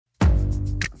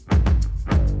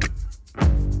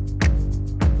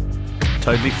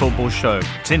Totally Football Show.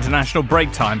 It's international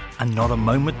break time and not a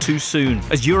moment too soon.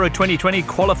 As Euro 2020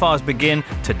 qualifiers begin,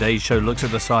 today's show looks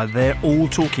at the side they're all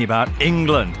talking about,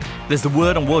 England. There's the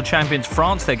word on world champions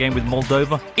France, their game with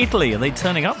Moldova. Italy, are they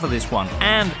turning up for this one?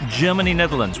 And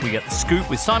Germany-Netherlands. We get the scoop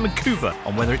with Simon Kuper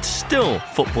on whether it's still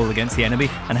football against the enemy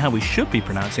and how we should be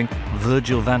pronouncing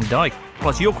Virgil van Dijk.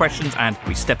 Plus your questions, and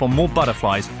we step on more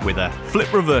butterflies with a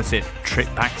flip reverse it trip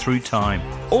back through time.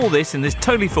 All this in this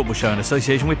Totally Football Show in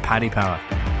association with Paddy Power.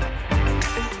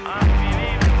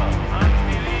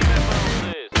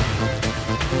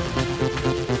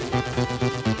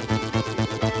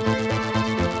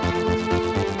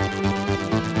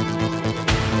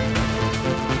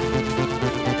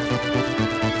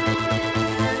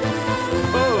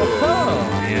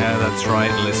 That's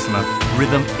right, listener.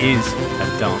 Rhythm is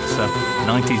a dancer.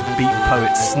 90s beat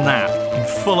poet snap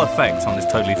in full effect on this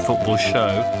Totally Football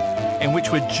Show, in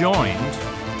which we're joined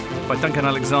by Duncan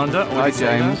Alexander. Hi,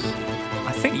 James.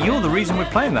 I think you're the reason we're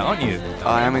playing that, aren't you?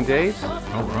 I am indeed.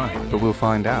 All right. But we'll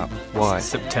find out why.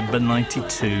 September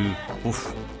 92.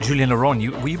 Oof. Julien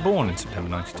Laurens, were you born in September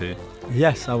 92?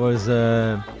 Yes, I was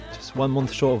just 1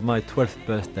 month short of my 12th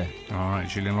birthday. All right,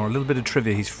 Julien Laurens. A little bit of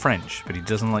trivia. He's French, but he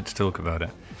doesn't like to talk about it.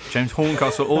 James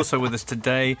Horncastle also with us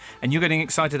today, and you're getting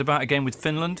excited about a game with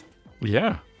Finland?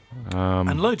 Yeah.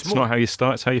 And loads more. It's not how you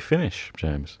start, it's how you finish,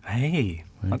 James. Hey,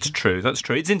 that's true.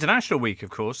 It's International Week,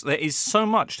 of course. There is so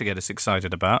much to get us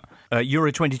excited about.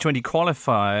 Euro 2020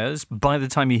 qualifiers, by the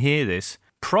time you hear this,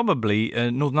 probably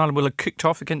Northern Ireland will have kicked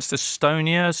off against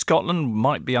Estonia. Scotland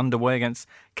might be underway against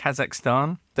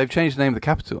Kazakhstan. They've changed the name of the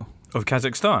capital. Of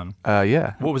Kazakhstan?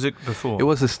 Yeah. What was it before? It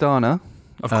was Astana.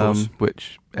 Of course.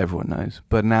 Which everyone knows.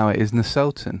 But now it is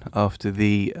Nursultan, after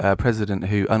the president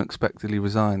who unexpectedly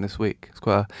resigned this week. It's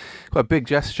quite a big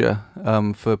gesture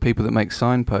for people that make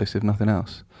signposts, if nothing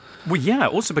else. Well, yeah,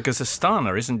 also because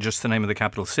Astana isn't just the name of the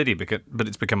capital city, but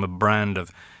it's become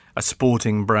a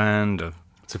sporting brand.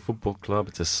 It's a football club,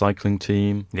 it's a cycling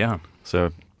team. Yeah.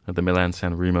 So at the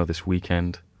Milan-San Remo this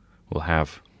weekend, we'll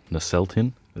have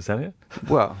Nursultan. Is that it?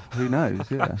 Well, who knows,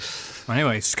 yeah.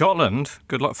 Anyway, Scotland,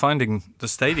 good luck finding the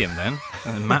stadium then.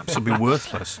 The maps will be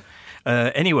worthless.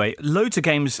 Anyway, loads of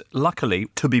games, luckily,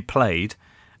 to be played,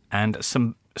 and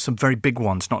some very big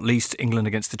ones, not least England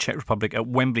against the Czech Republic at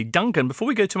Wembley. Duncan, before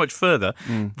we go too much further,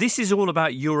 this is all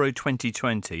about Euro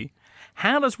 2020.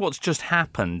 How does what's just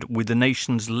happened with the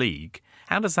Nations League,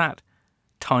 how does that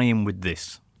tie in with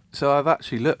this? So I've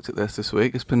actually looked at this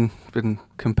week. It's been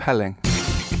compelling.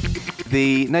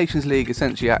 The Nations League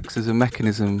essentially acts as a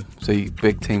mechanism so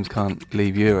big teams can't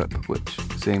leave Europe, which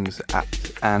seems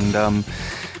apt. And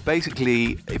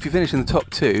basically, if you finish in the top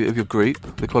two of your group,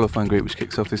 the qualifying group, which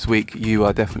kicks off this week, you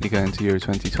are definitely going to Euro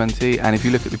 2020. And if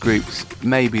you look at the groups,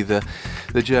 maybe the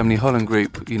Germany-Holland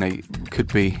group, could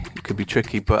be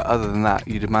tricky. But other than that,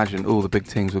 you'd imagine all the big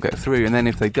teams will get through. And then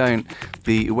if they don't,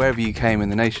 wherever you came in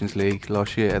the Nations League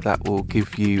last year, that will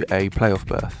give you a playoff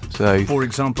berth. So, for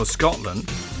example,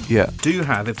 Scotland. Yeah. Do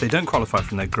have, if they don't qualify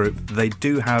from their group, they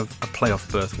do have a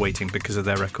playoff berth waiting because of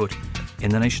their record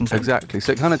in the Nations League. Exactly.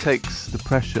 So it kind of takes the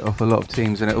pressure off a lot of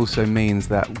teams, and it also means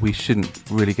that we shouldn't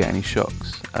really get any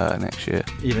shocks next year.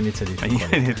 Even Italy.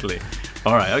 In Italy.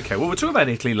 All right, okay. Well, we'll talk about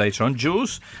Italy later on.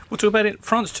 Jules, we'll talk about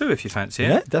France too, if you fancy it.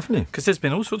 Yeah, definitely. Because there's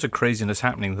been all sorts of craziness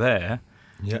happening there.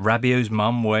 Yeah. Rabiot's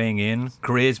mum weighing in.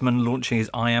 Griezmann launching his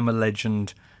I Am a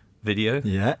Legend video.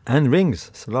 Yeah, and rings.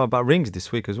 It's a lot about rings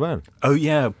this week as well. Oh,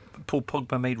 yeah. Paul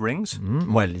Pogba made rings?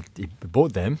 Well, he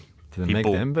bought them. Didn't make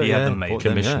them, but he had them made.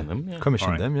 Commissioned them. Yeah.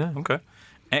 Commissioned them, yeah. Okay.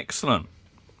 Excellent.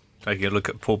 Take a look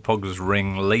at Paul Pogba's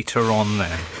ring later on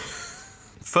there.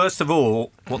 First of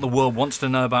all, what the world wants to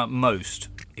know about most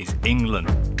is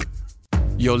England.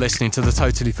 You're listening to the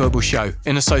Totally Football Show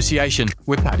in association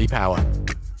with Paddy Power.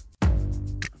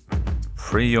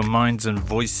 Free your minds and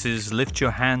voices, lift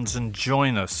your hands and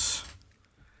join us.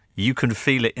 You can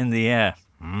feel it in the air.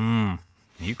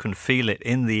 You can feel it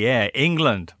in the air.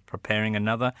 England preparing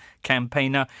another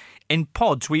campaign. Now, in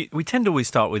pods, we tend to always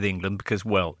start with England because,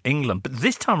 well, England. But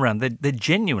this time around, they're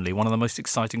genuinely one of the most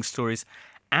exciting stories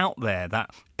out there.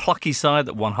 That plucky side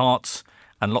that won hearts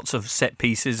and lots of set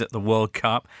pieces at the World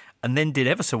Cup and then did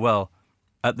ever so well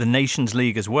at the Nations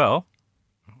League as well.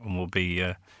 And we'll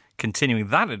be continuing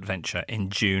that adventure in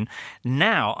June.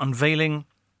 Now unveiling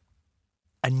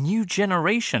a new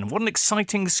generation. What an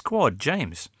exciting squad,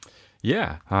 James.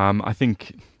 Yeah, I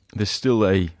think there's still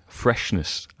a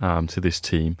freshness to this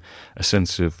team, a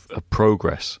sense of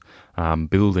progress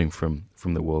building from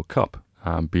the World Cup,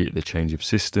 be it the change of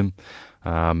system,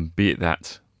 be it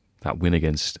that win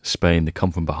against Spain, the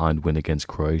come-from-behind win against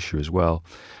Croatia as well.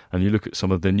 And you look at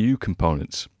some of the new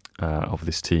components of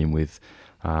this team with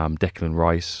Declan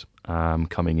Rice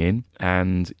coming in,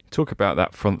 and talk about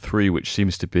that front three, which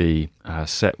seems to be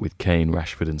set with Kane,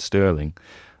 Rashford and Sterling,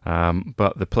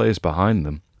 but the players behind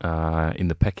them in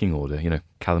the pecking order,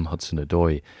 Callum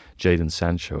Hudson-Odoi, Jadon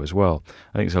Sancho as well.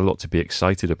 I think there's a lot to be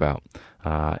excited about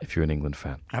if you're an England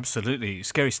fan. Absolutely.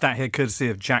 Scary stat here, courtesy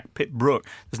of Jack Pitt-Brooke.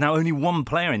 There's now only one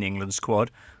player in the England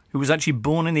squad who was actually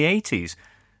born in the 80s.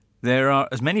 There are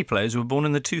as many players who were born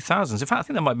in the 2000s. In fact, I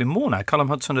think there might be more now. Callum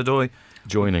Hudson-Odoi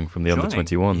joining from the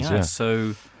under-21s, yeah.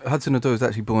 So Hudson-Odoi was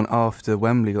actually born after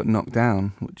Wembley got knocked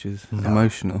down, which is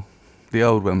emotional. The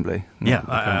old Wembley. Yeah,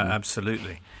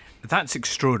 absolutely. That's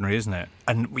extraordinary, isn't it?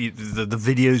 And the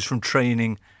videos from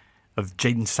training of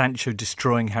Jadon Sancho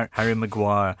destroying Harry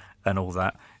Maguire and all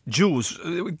that. Jules,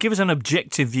 give us an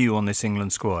objective view on this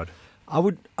England squad. I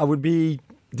would be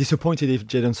disappointed if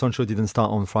Jadon Sancho didn't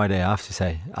start on Friday, I have to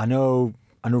say. I know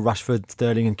Rashford,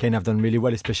 Sterling and Kane have done really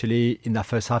well, especially in that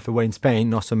first half away in Spain,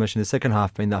 not so much in the second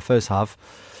half, but in that first half.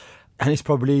 And it's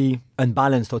probably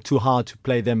unbalanced or too hard to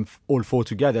play them all four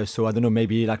together. So I don't know,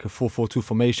 maybe like a 4-4-2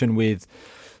 formation with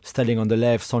Sterling on the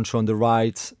left, Sancho on the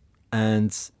right,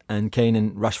 and Kane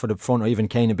and Rashford up front, or even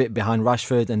Kane a bit behind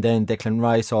Rashford, and then Declan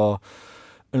Rice or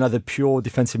another pure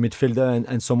defensive midfielder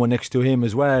and someone next to him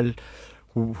as well,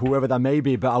 whoever that may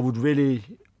be. But I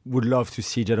would love to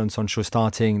see Jadon Sancho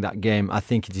starting that game. I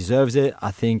think he deserves it.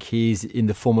 I think he's in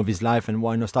the form of his life, and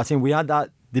why not starting? We had that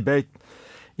debate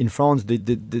in France the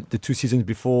 2 seasons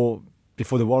before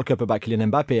the World Cup about Kylian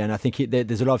Mbappe, and I think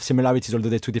there's a lot of similarities, although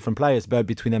they're two different players, but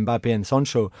between Mbappe and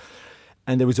Sancho.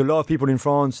 And there was a lot of people in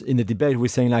France in the debate who were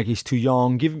saying like he's too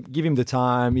young, give him the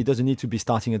time, he doesn't need to be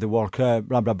starting at the World Cup,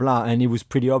 blah blah blah. And it was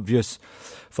pretty obvious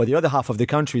for the other half of the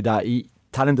country that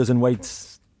talent doesn't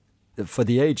wait for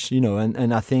the age,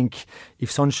 and I think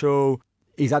if Sancho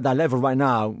is at that level right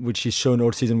now, which he's shown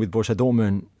all season with Borussia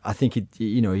Dortmund, I think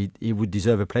he would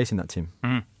deserve a place in that team.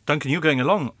 Duncan, you're going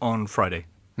along on Friday.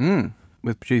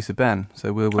 With producer Ben,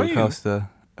 so we'll cast a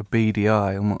beady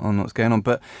eye on what's going on.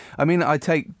 But I mean, I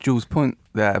take Jules' point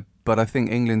there, but I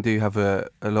think England do have a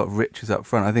lot of riches up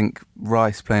front. I think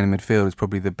Rice playing in midfield is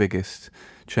probably the biggest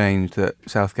change that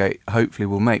Southgate hopefully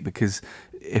will make, because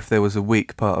if there was a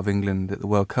weak part of England at the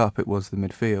World Cup, it was the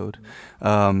midfield.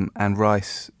 And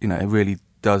Rice, it really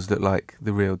does look like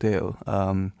the real deal.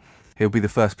 He'll be the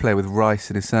first player with Rice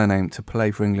in his surname to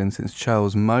play for England since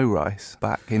Charles Mo Rice,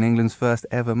 back in England's first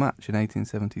ever match in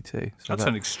 1872. So that's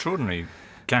an extraordinary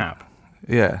gap.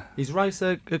 Yeah. Is Rice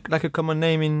like a common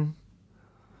name in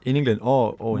England?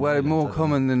 Or well, England, more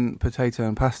common than potato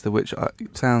and pasta, which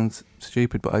sounds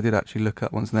stupid, but I did actually look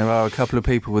up once, and there are a couple of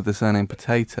people with the surname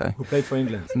Potato. Who played for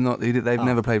England? They've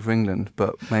never played for England,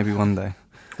 but maybe one day.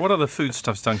 What other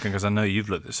foodstuffs, Duncan, because I know you've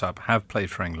looked this up, have played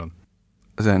for England?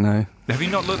 I don't know. Have you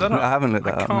not looked that up? I haven't looked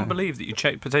that up. I can't believe that you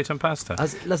checked potato and pasta.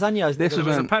 As lasagna. There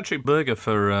was a Patrick Berger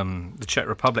for the Czech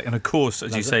Republic, and of course,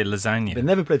 as you say, lasagna. They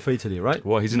never played for Italy, right?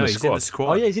 Well, he's in the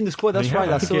squad. Oh yeah, he's in the squad. That's right.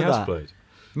 I saw that. Played.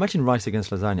 Imagine Rice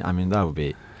against lasagna. I mean, that would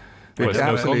be. Well, it's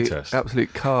no contest.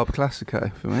 Absolute carb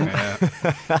classico for me.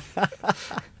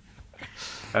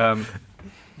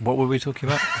 What were we talking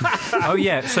about? Oh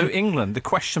yeah, so England, the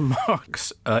question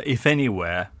marks, if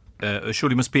anywhere,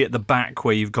 surely must be at the back,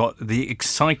 where you've got the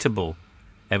excitable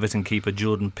Everton keeper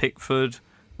Jordan Pickford,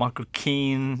 Michael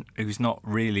Keane, who's not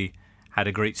really had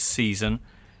a great season,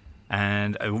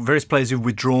 and various players who've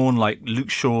withdrawn, like Luke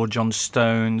Shaw, John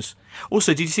Stones.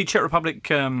 Also, did you see Czech Republic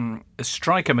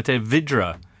striker Matej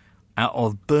Vydra out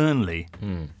of Burnley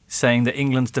saying that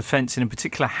England's defence, and in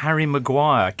particular Harry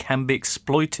Maguire, can be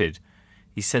exploited?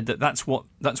 He said that's what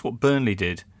Burnley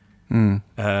did.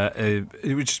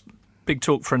 It was big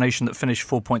talk for a nation that finished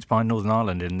 4 points behind Northern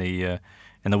Ireland in the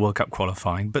World Cup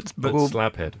qualifying. But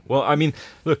slabhead. Well, I mean,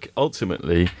 look,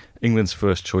 ultimately, England's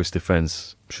first choice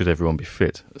defence, should everyone be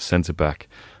fit, centre back,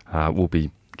 will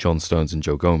be John Stones and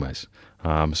Joe Gomez.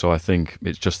 So I think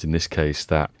it's just in this case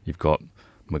that you've got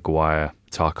Maguire,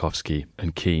 Tarkowski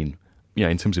and Keane.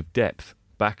 In terms of depth,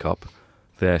 backup,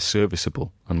 they're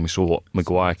serviceable. And we saw what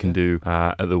Maguire can do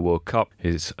at the World Cup,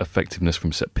 his effectiveness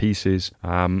from set pieces.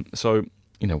 So,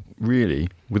 really,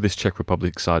 with this Czech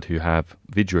Republic side who have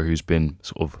Vydra, who's been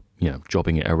sort of,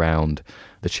 jobbing it around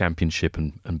the Championship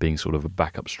and being sort of a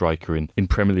backup striker in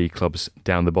Premier League clubs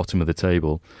down the bottom of the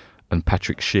table, and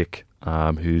Patrick Schick,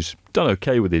 who's done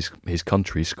okay with his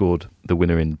country, scored the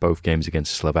winner in both games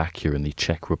against Slovakia in the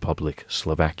Czech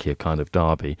Republic-Slovakia kind of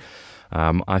derby.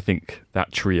 I think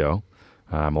that trio,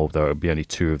 although it would be only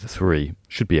two of the three,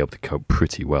 should be able to cope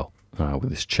pretty well with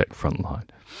this Czech front line.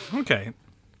 Okay.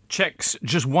 Czechs,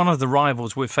 just one of the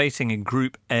rivals we're facing in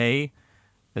Group A.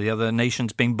 The other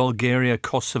nations being Bulgaria,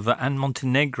 Kosovo and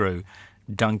Montenegro.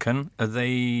 Duncan,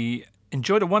 they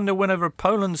enjoyed a 1-0 win over a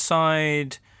Poland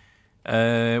side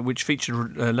which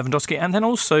featured Lewandowski, and then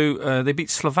also they beat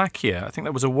Slovakia. I think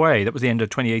that was away. That was the end of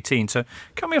 2018. So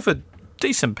coming off a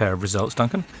decent pair of results,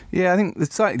 Duncan. Yeah, I think the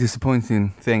slightly disappointing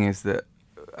thing is that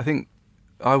I think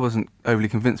I wasn't overly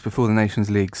convinced before the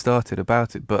Nations League started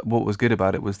about it, but what was good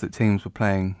about it was that teams were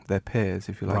playing their peers,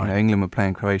 if you like. Right. You know, England were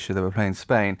playing Croatia, they were playing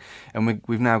Spain, and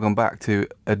we've now gone back to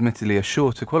admittedly a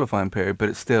shorter qualifying period, but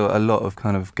it's still a lot of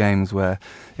kind of games where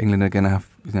England are going to have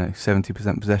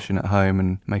 70% possession at home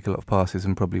and make a lot of passes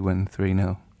and probably win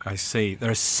 3-0. I see.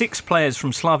 There are 6 players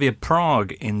from Slavia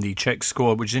Prague in the Czech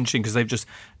squad, which is interesting because they've just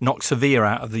knocked Sevilla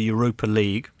out of the Europa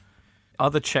League.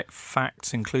 Other Czech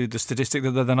facts include the statistic that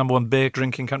they're the number 1 beer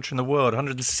drinking country in the world,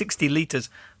 160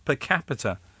 litres per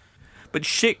capita. But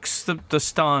Schick's the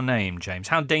star name, James.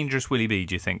 How dangerous will he be,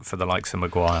 do you think, for the likes of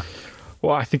Maguire?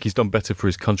 Well, I think he's done better for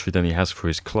his country than he has for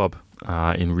his club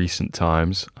in recent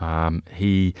times.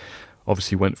 He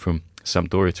obviously went from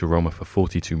Sampdoria to Roma for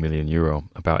 €42 million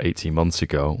about 18 months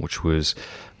ago, which was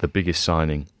the biggest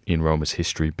signing in Roma's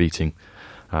history, beating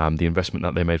the investment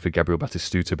that they made for Gabriel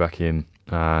Batistuta back in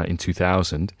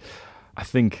 2000. I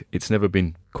think it's never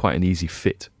been quite an easy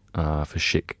fit for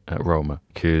Schick at Roma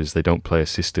because they don't play a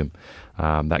system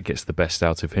that gets the best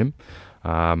out of him.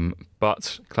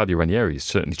 But Claudio Ranieri has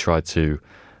certainly tried to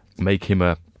make him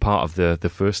a part of the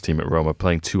first team at Roma,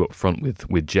 playing 2 up front with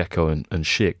Dzeko and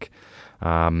Schick.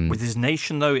 With his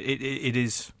nation, though, it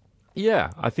is... Yeah,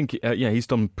 I think he's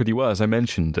done pretty well, as I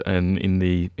mentioned, and in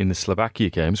the Slovakia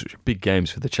games, which are big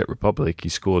games for the Czech Republic, he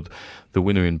scored the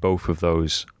winner in both of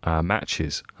those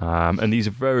matches. And he's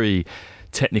a very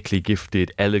technically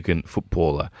gifted, elegant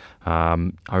footballer.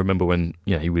 I remember when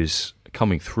he was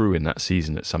coming through in that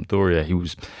season at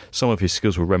Sampdoria, some of his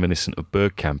skills were reminiscent of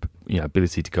Bergkamp.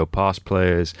 Ability to go past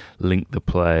players, link the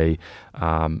play,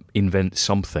 invent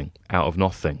something out of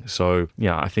nothing. So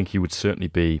I think he would certainly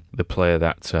be the player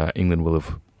that England will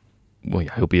have. Well,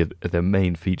 he'll be the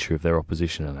main feature of their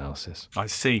opposition analysis. I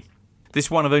see.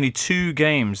 This one of only 2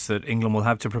 games that England will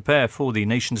have to prepare for the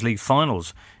Nations League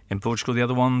finals in Portugal. The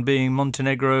other one being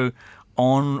Montenegro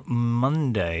on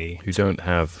Monday. Who don't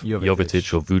have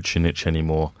Jovetic or Vucinic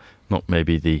anymore. Not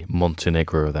maybe the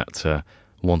Montenegro that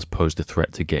once posed a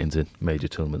threat to get into major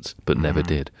tournaments, but never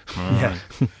did. Yeah.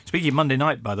 Speaking of Monday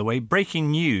night, by the way,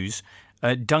 breaking news,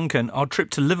 Duncan, our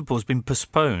trip to Liverpool has been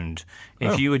postponed.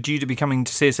 If you were due to be coming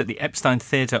to see us at the Epstein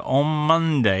Theatre on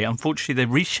Monday, unfortunately they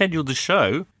rescheduled the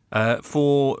show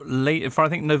for I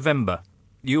think November.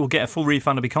 You'll get a full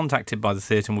refund and be contacted by the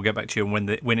theatre, and we'll get back to you on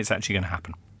when it's actually going to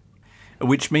happen.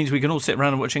 Which means we can all sit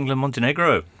around and watch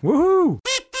England-Montenegro. Woohoo!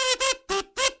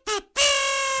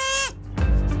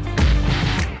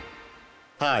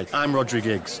 Hi, I'm Rodri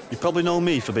Giggs. You probably know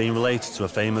me for being related to a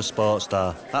famous sports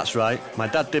star. That's right, my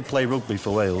dad did play rugby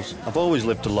for Wales. I've always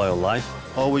lived a loyal life,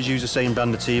 always use the same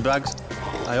brand of tea bags.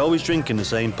 I always drink in the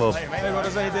same pub.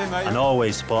 And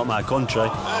always support my country.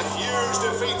 A huge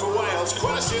defeat for Wales.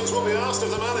 Questions will be asked of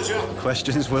the manager.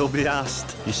 Questions will be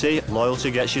asked. You see,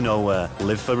 loyalty gets you nowhere.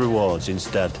 Live for rewards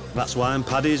instead. That's why I'm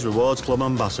Paddy's Rewards Club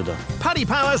ambassador. Paddy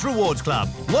Power's Rewards Club.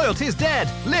 Loyalty's dead.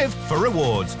 Live for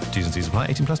rewards. T's and C's apply.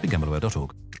 18+.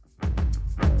 BeGambleAware.org.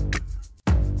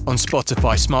 On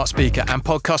Spotify, smart speaker and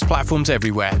podcast platforms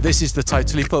everywhere, this is the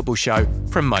Totally Football Show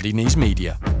from Muddy Knees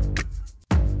Media.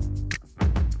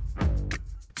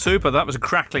 Super, that was a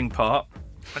crackling part.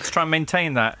 Let's try and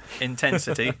maintain that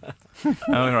intensity.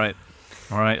 All right,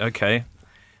 okay.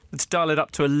 Let's dial it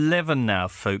up to 11 now,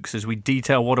 folks, as we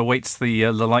detail what awaits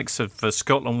the likes of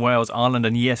Scotland, Wales, Ireland,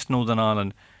 and yes, Northern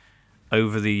Ireland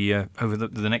over the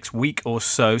next week or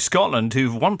so. Scotland,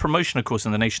 who've won promotion, of course,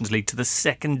 in the Nations League to the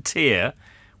second tier,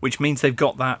 which means they've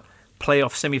got that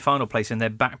playoff semi-final place in their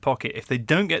back pocket. If they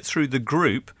don't get through the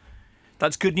group,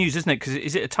 that's good news, isn't it? Because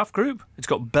is it a tough group? It's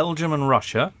got Belgium and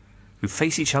Russia, who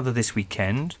face each other this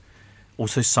weekend.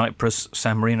 Also Cyprus,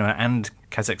 San Marino, and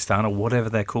Kazakhstan, or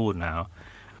whatever they're called now.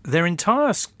 Their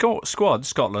entire squad,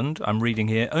 Scotland, I'm reading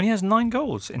here, only has 9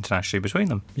 goals internationally between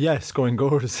them. Yeah, scoring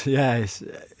goals. Yeah,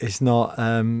 it's not...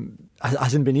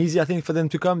 hasn't been easy, I think, for them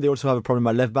to come. They also have a problem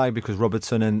at left back because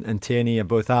Robertson and Tierney are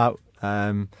both out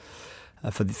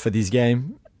for this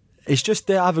game. It's just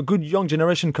they have a good young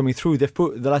generation coming through.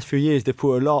 The last few years, they've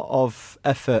put a lot of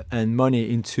effort and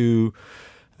money into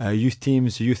youth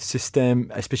teams, youth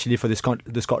system, especially for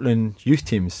the Scotland youth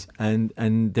teams.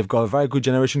 And they've got a very good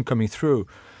generation coming through.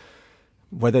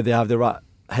 Whether they have the right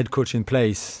head coach in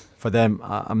place for them,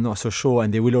 I'm not so sure.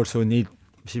 And they will also need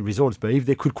results. But if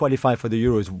they could qualify for the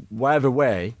Euros, whatever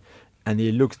way, and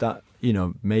it looks that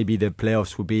maybe the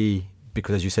playoffs will be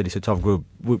because as you said, it's a tough group,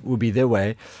 would be their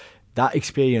way. That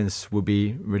experience would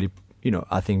be really,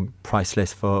 I think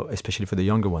priceless especially for the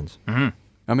younger ones. Mm-hmm.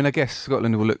 I mean, I guess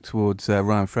Scotland will look towards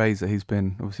Ryan Fraser. He's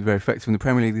been obviously very effective in the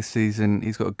Premier League this season.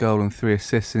 He's got a goal and 3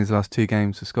 assists in his last 2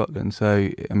 games for Scotland. So,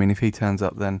 I mean, if he turns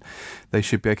up, then they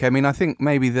should be okay. I mean, I think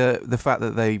maybe the fact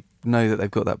that they know that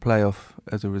they've got that playoff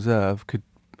as a reserve could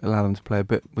allow them to play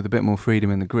with a bit more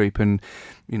freedom in the group. And,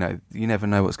 you never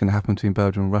know what's going to happen between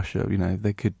Belgium and Russia.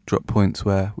 They could drop points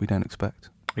where we don't expect.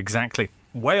 Exactly.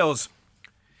 Wales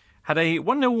had a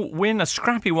 1-0 win, a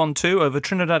scrappy 1-2 over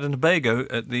Trinidad and Tobago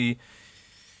at the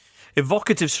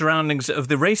evocative surroundings of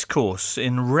the racecourse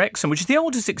in Wrexham, which is the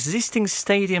oldest existing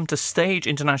stadium to stage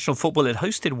international football. It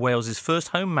hosted Wales's first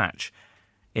home match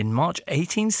in March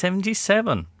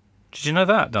 1877. Did you know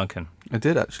that, Duncan? I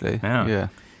did, actually. Yeah.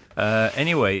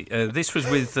 Anyway, this was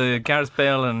with Gareth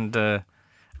Bale and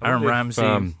Aaron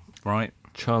Ramsey, right?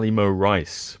 Charlie Mo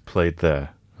Rice played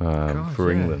there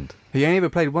for England. He only ever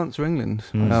played once for England,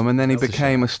 and then he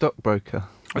became a stockbroker.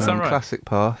 Is that right? Classic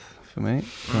path for me.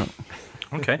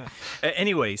 Okay.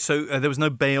 Anyway, so there was no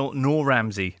Bale nor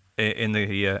Ramsey in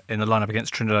the lineup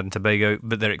against Trinidad and Tobago,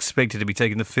 but they're expected to be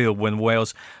taking the field when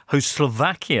Wales host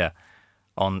Slovakia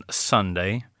on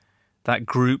Sunday. That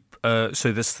group, so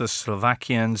there's the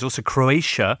Slovakians, also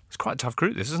Croatia. It's quite a tough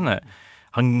group, this, isn't it?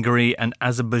 Hungary and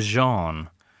Azerbaijan.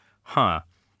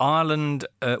 Ireland,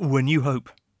 A New Hope.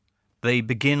 They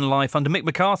begin life under Mick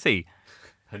McCarthy.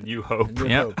 A New Hope.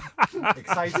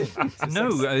 Exciting.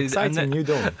 Exciting new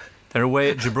dawn. They're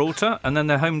away at Gibraltar, and then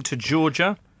they're home to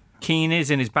Georgia. Keane is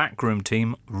in his backroom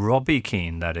team. Robbie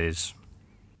Keane, that is.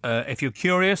 If you're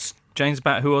curious, James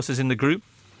Batt, who else is in the group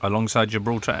alongside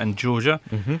Gibraltar and Georgia?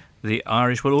 Mm-hmm. The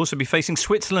Irish will also be facing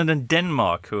Switzerland and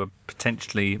Denmark, who are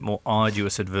potentially more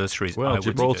arduous adversaries. Well,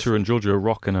 Gibraltar and Georgia are a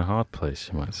rock and a hard place,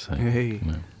 you might say. Hey.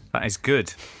 Yeah. That is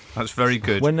good. That's very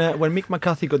good. When Mick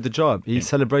McCarthy got the job, he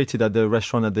celebrated at the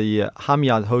restaurant at the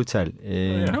Hamyard Hotel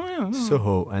in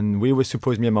Soho, and we were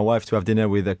supposed, me and my wife, to have dinner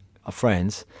with our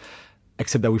friends,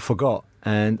 except that we forgot,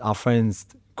 and our friends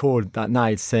called that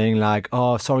night saying like,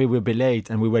 "Oh, sorry, we'll be late,"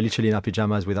 and we were literally in our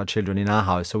pajamas with our children in our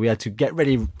house, so we had to get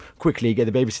ready quickly, get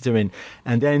the babysitter in,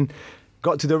 and then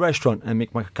got to the restaurant, and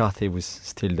Mick McCarthy was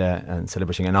still there and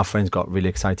celebrating, and our friends got really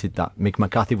excited that Mick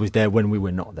McCarthy was there when we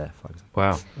were not there, for example.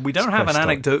 Wow. We don't have an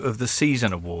anecdote of the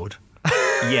season award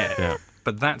yet,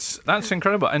 but that's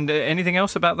incredible. And anything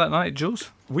else about that night, Jules?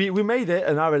 We made it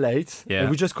an hour late. Yeah.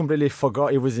 We just completely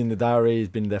forgot it was in the diary. It's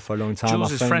been there for a long time.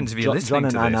 Jules' friends, if you're listening John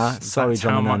and to Anna, this, sorry, that's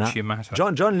John how and much Anna. you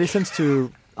matter. John listens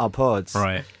to our pods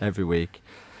every week.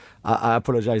 I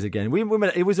apologise again.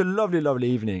 It was a lovely, lovely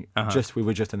evening. We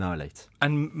were just an hour late.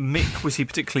 And Mick, was he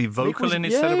particularly vocal in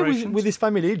his celebrations? With his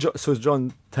family. So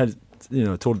John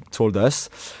told us,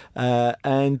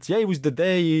 and it was the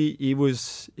day he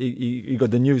got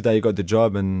the news that he got the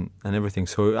job and everything.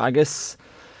 So I guess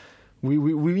we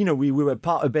were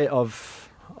part a bit of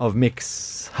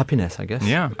Mick's happiness, I guess.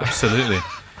 Yeah, absolutely.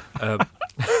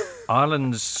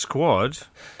 Ireland's squad,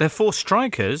 they're 4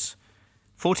 strikers.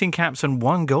 14 caps and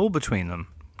 1 goal between them.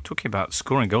 Talking about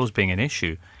scoring goals being an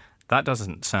issue, that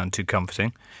doesn't sound too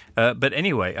comforting. But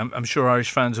anyway, I'm sure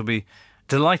Irish fans will be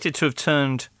delighted to have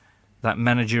turned that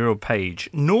managerial page.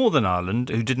 Northern Ireland,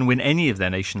 who didn't win any of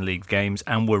their Nation League games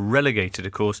and were relegated,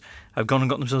 of course, have gone and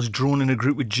got themselves drawn in a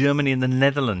group with Germany and the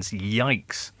Netherlands.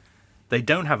 Yikes. They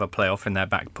don't have a playoff in their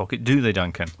back pocket, do they,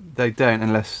 Duncan? They don't,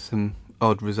 unless some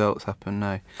odd results happen,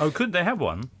 no. Oh, could they have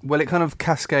one? Well, it kind of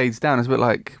cascades down. It's a bit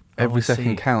like Every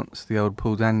Second Counts, the old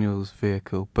Paul Daniels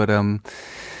vehicle. But,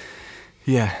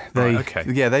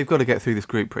 they've got to get through this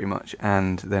group pretty much,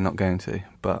 and they're not going to.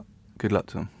 But good luck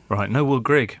to them. Right, no Will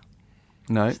Grigg.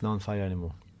 No. He's not on fire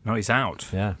anymore. No, he's out.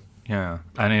 Yeah. Yeah,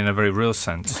 and in a very real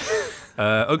sense.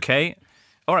 Okay.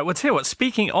 All right, well, tell you what,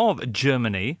 speaking of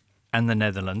Germany and the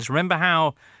Netherlands, remember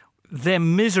how their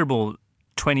miserable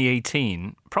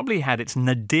 2018 probably had its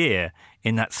nadir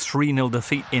in that 3-0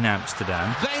 defeat in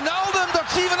Amsterdam. Wijnaldum,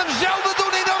 dat zien we hem zelden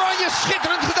doen in Oranje.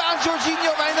 Schitterend gedaan,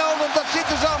 Jorginho Wijnaldum. Dat zit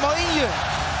dus allemaal in je.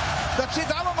 Dat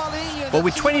zit allemaal in je. Well,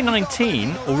 with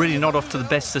 2019 already not off to the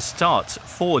best of starts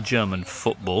for German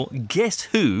football, guess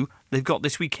who they've got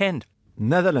this weekend?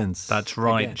 Netherlands. That's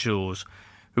right, again. Jules,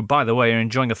 who, by the way, are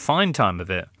enjoying a fine time of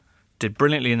it. Did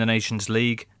brilliantly in the Nations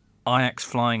League, Ajax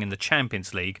flying in the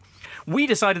Champions League. We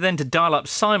decided then to dial up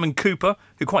Simon Kuper,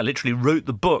 who quite literally wrote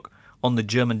the book on the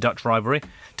German-Dutch rivalry,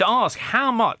 to ask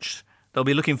how much they'll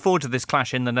be looking forward to this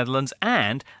clash in the Netherlands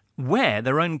and where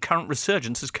their own current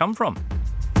resurgence has come from.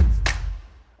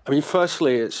 I mean,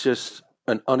 firstly, it's just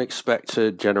an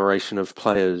unexpected generation of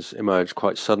players emerged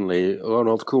quite suddenly.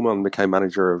 Ronald Koeman became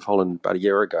manager of Holland about a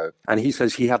year ago, and he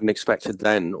says he hadn't expected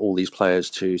then all these players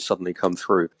to suddenly come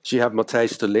through. So you have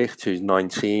Matthijs de Ligt, who's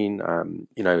 19,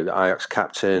 the Ajax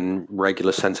captain,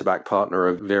 regular centre-back partner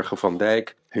of Virgil van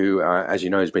Dijk, who, as you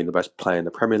know, has been the best player in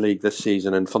the Premier League this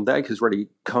season. And Van Dijk has really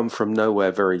come from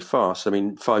nowhere very fast. I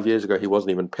mean, 5 years ago, he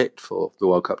wasn't even picked for the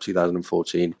World Cup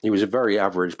 2014. He was a very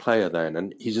average player then,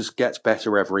 and he just gets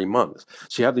better every month.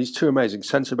 So you have these two amazing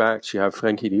centre-backs. You have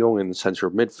Frenkie de Jong in the centre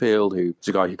of midfield, who's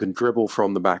a guy who can dribble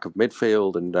from the back of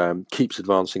midfield and keeps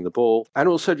advancing the ball. And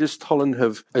also just Holland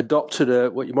have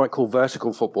adopted what you might call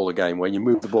vertical football, a game where you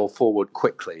move the ball forward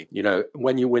quickly. You know,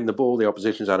 when you win the ball, the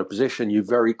opposition's out of position, you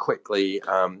very quickly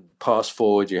pass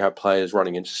forward, you have players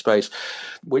running into space,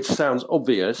 which sounds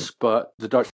obvious, but the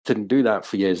Dutch didn't do that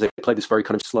for years. They played this very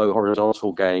kind of slow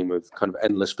horizontal game of kind of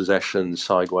endless possession,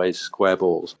 sideways, square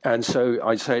balls. And so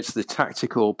I'd say it's the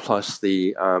tactical plus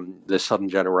the sudden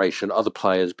generation, other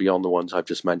players beyond the ones I've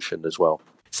just mentioned as well.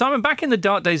 Simon, back in the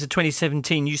dark days of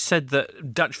 2017, you said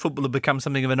that Dutch football had become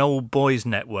something of an old boys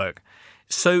network.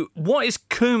 So what is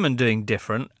Koeman doing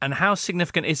different, and how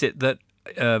significant is it that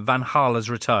Van Gaal has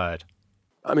retired?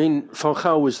 I mean, Van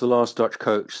Gaal was the last Dutch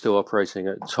coach still operating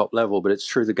at top level, but it's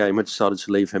true the game had started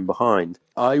to leave him behind.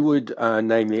 I would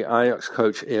name the Ajax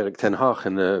coach Erik ten Hag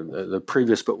and the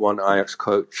previous but one Ajax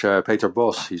coach Peter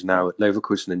Bos, who's now at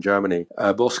Leverkusen in Germany.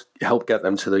 Bos helped get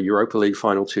them to the Europa League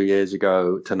final 2 years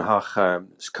ago. Ten Hag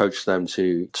coached them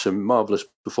to some marvellous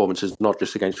performances, not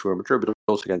just against Real Madrid, but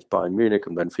also against Bayern Munich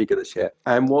and Benfica this year.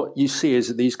 And what you see is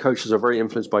that these coaches are very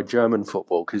influenced by German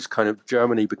football, because kind of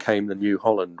Germany became the new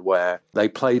Holland, where they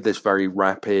played this very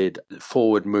rapid,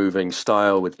 forward-moving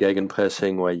style with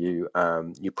gegenpressing, where you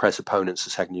press opponents the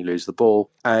second you lose the ball.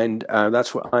 And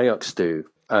that's what Ajax do.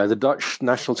 The Dutch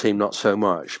national team, not so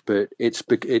much, but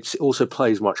it's also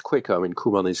plays much quicker. I mean,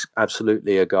 Koeman is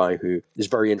absolutely a guy who is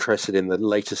very interested in the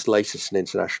latest in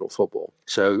international football.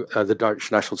 So the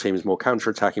Dutch national team is more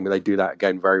counter-attacking, but they do that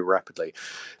again very rapidly.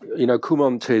 You know,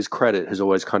 Koeman, to his credit, has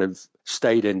always kind of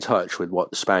stayed in touch with what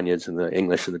the Spaniards and the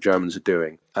English and the Germans are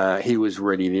doing. He was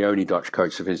really the only Dutch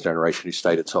coach of his generation who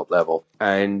stayed at top level.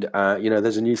 And,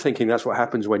 there's a new thinking. That's what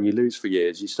happens when you lose for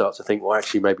years. You start to think, well,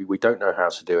 actually, maybe we don't know how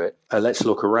to do it. Let's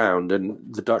look around. And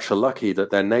the Dutch are lucky that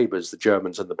their neighbours, the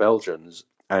Germans and the Belgians,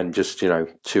 and just,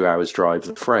 2 hours drive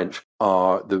the French,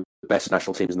 are the best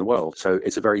national teams in the world. So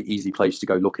it's a very easy place to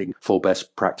go looking for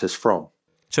best practice from.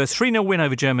 So a 3-0 win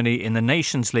over Germany in the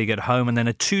Nations League at home, and then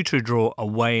a 2-2 draw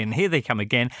away, and here they come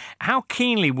again. How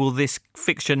keenly will this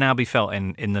fixture now be felt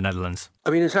in the Netherlands? I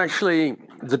mean, it's actually,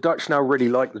 the Dutch now really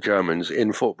like the Germans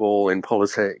in football, in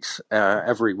politics,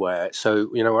 everywhere. So,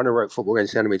 when I wrote Football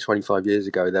Against the Enemy 25 years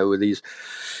ago, there were these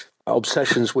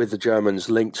obsessions with the Germans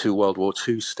linked to World War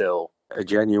II still. A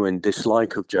genuine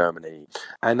dislike of Germany.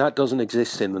 And that doesn't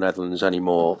exist in the Netherlands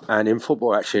anymore. And in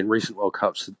football, actually, in recent World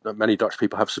Cups, many Dutch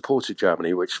people have supported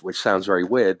Germany, which sounds very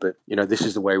weird, but, this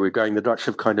is the way we're going. The Dutch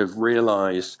have kind of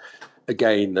realised,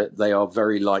 again, that they are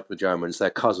very like the Germans. They're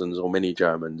cousins or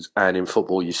mini-Germans. And in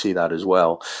football, you see that as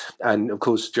well. And, of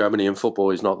course, Germany in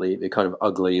football is not the kind of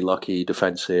ugly, lucky,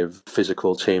 defensive,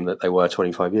 physical team that they were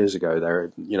 25 years ago.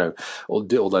 They're,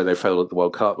 although they failed at the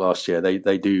World Cup last year,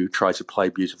 they do try to play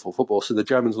beautiful football. So the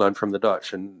Germans learned from the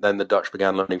Dutch, and then the Dutch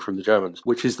began learning from the Germans,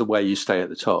 which is the way you stay at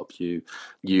the top. You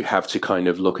have to kind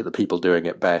of look at the people doing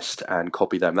it best and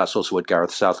copy them. That's also what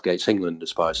Gareth Southgate's England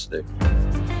aspires to do.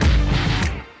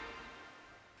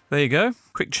 There you go.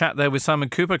 Quick chat there with Simon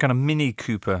Kuper, kind of mini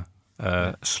Kuper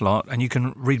slot. And you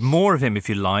can read more of him, if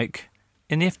you like,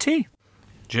 in the FT.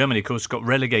 Germany, of course, got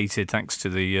relegated thanks to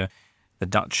the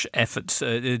Dutch efforts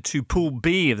to Pool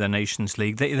B of the Nations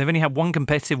League. They've only had one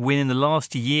competitive win in the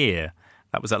last year.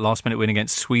 That was that last-minute win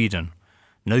against Sweden.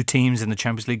 No teams in the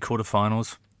Champions League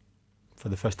quarterfinals. For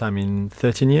the first time in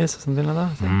 13 years or something like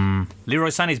that. Leroy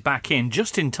Sané's back in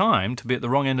just in time to be at the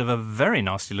wrong end of a very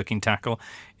nasty-looking tackle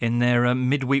in their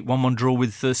midweek 1-1 draw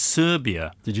with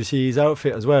Serbia. Did you see his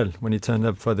outfit as well when he turned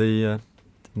up for the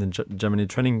Germany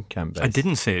training camp base? I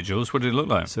didn't see it, Jules. What did it look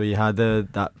like? So he had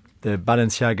the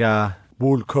Balenciaga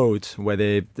wool coat where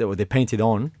they painted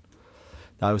on.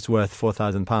 That was worth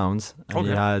 £4,000.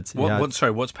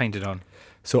 Okay. What's painted on?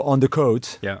 So on the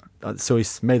coat, yeah. So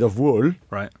it's made of wool,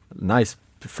 right? Nice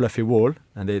fluffy wool,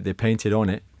 and they painted on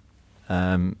it,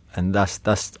 and that's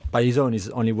by his own is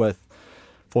only worth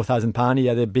 £4,000. He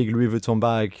had a big Louis Vuitton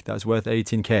bag that was worth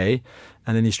 £18,000,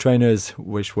 and then his trainers,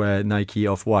 which were Nike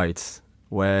Off-Whites,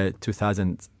 were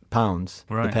 £2,000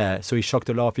 right. a pair. So he shocked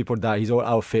a lot of people that his whole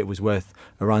outfit was worth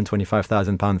around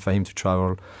 £25,000 for him to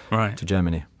travel to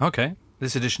Germany. Okay,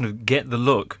 this edition of Get the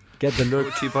Look Get the look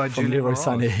Brought to you by from Julien Leroy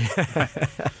Laurens.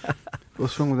 Sané.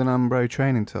 What's wrong with an Umbro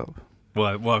training top?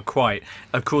 Well, quite.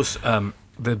 Of course, there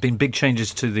have been big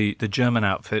changes to the German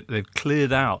outfit. They've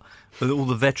cleared out all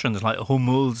the veterans like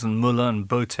Hummels and Müller and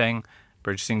Boateng.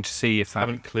 Very interesting to see if that...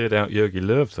 Haven't cleared out Jurgi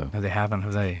Löw, though. No, they haven't,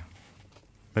 have they?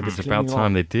 Maybe it's about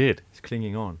time they did. It's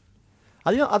clinging on.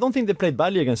 I don't think they played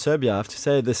badly against Serbia. I have to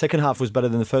say the second half was better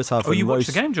than the first half. Oh, you watched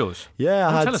the game, Jules?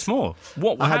 Yeah. Tell us more.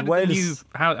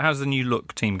 How's the new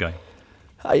look team going?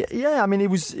 I mean, it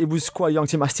was quite a young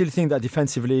team. I still think that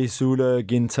defensively, Zule,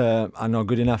 Ginter are not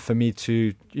good enough for me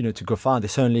to go far. They're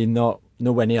certainly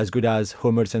nowhere near as good as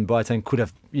Hummels and Boateng could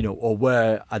have, or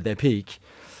were at their peak.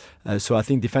 So I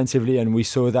think defensively, and we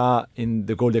saw that in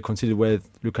the goal they conceded where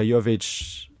Luka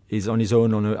Jovic is on his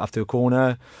own after a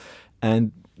corner,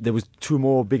 and there was 2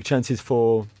 more big chances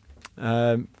for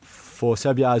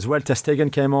Serbia as well. Ter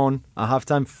Stegen came on at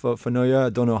halftime for Neuer. I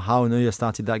don't know how Neuer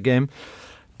started that game,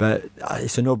 but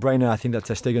it's a no-brainer. I think that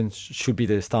Ter Stegen should be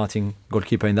the starting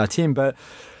goalkeeper in that team. But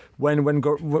when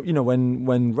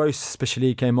Royce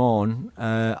especially came on,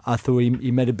 I thought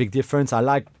he made a big difference. I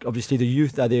like obviously the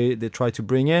youth that they try to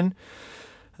bring in.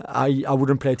 I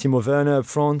wouldn't play Timo Werner up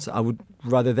front. I would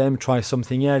rather them try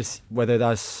something else, whether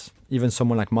that's even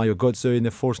someone like Mario Götze in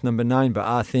the false number 9. But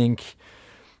I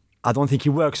don't think he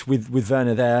works with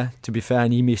Werner there, to be fair,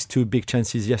 and he missed 2 big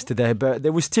chances yesterday. But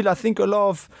there was still, I think, a lot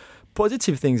of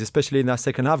positive things, especially in that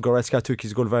second half. Goretzka took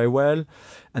his goal very well,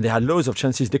 and they had loads of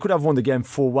chances. They could have won the game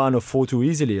 4-1 or 4-2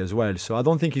 easily as well. So I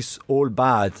don't think it's all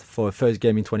bad for a first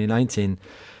game in 2019.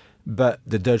 But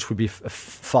the Dutch would be a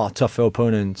far tougher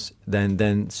opponent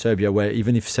than Serbia, where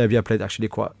even if Serbia played actually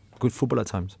quite good football at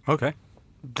times. Okay.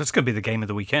 That's going to be the game of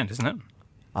the weekend, isn't it?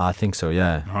 I think so,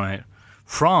 yeah. Right.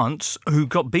 France, who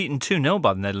got beaten 2-0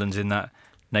 by the Netherlands in that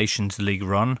Nations League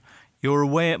run. You're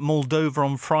away at Moldova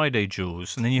on Friday,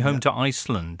 Jules, and then you're home to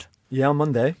Iceland. Yeah, on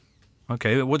Monday.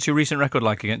 Okay, what's your recent record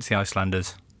like against the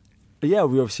Icelanders? Yeah,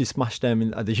 we obviously smashed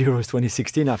them at the Euros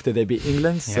 2016 after they beat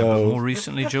England. Yeah, so but more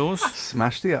recently, Jules?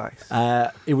 Smash the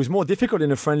ice. It was more difficult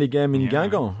in a friendly game in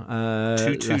Guingamp.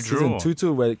 2-2 draw.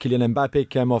 2-2, where Kylian Mbappe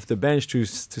came off the bench to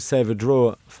save a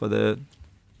draw for the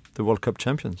World Cup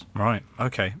champions. Right,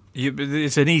 okay.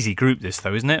 It's an easy group, this,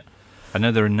 though, isn't it? I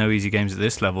know there are no easy games at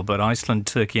this level, but Iceland,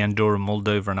 Turkey, Andorra,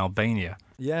 Moldova and Albania.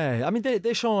 Yeah, I mean,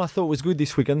 Deschamps, I thought, was good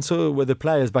this weekend. So were the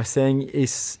players, by saying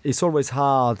it's always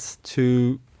hard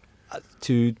to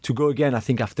go again. I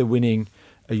think after winning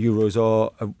a Euros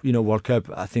or a World Cup,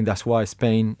 I think that's why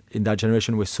Spain in that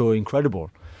generation was so incredible.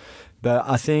 But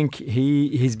I think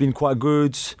he's been quite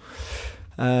good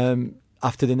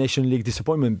after the Nation League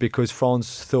disappointment, because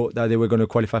France thought that they were going to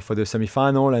qualify for the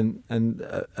semi-final, and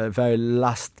a very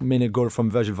last-minute goal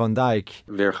from Virgil van Dijk.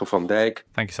 Virgil van Dijk.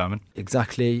 Thank you, Simon.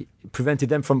 Exactly. Prevented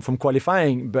them from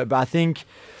qualifying. But I think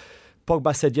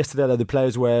Pogba said yesterday that the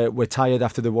players were tired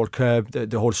after the World Cup,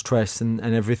 the whole stress and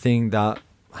everything that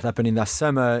had happened in that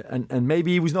summer. And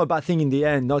maybe it was not a bad thing in the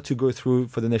end not to go through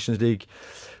for the Nations League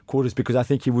quarters, because I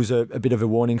think it was a bit of a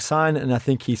warning sign, and I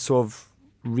think he sort of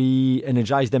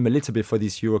re-energized them a little bit for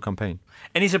this Euro campaign.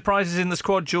 Any surprises in the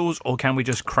squad, Jules, or can we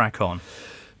just crack on?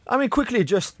 I mean, quickly,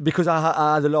 just because I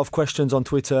had a lot of questions on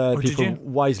Twitter. People,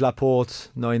 why is Laporte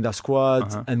not in that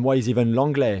squad? And why is even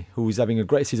Lenglet, who is having a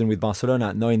great season with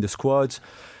Barcelona, not in the squad?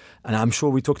 And I'm sure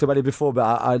we talked about it before,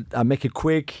 but I make it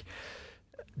quick.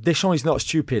 Deschamps is not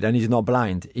stupid and he's not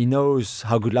blind. He knows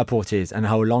how good Laporte is and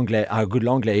how good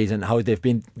Lenglet is, and how they've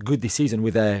been good this season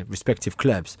with their respective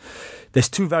clubs. There's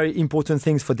 2 very important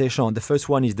things for Deschamps. The first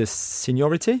one is the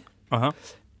seniority.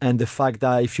 And the fact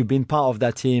that if you've been part of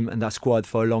that team and that squad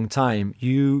for a long time,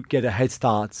 you get a head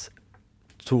start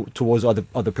towards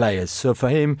other players. So for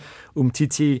him,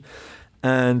 Umtiti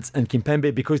and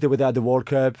Kimpembe, because they were there at the World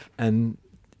Cup, and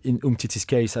in Umtiti's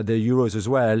case at the Euros as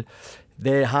well,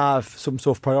 they have some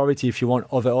sort of priority, if you want,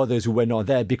 over others who were not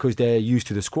there, because they're used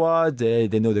to the squad, they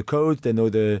know the code, they know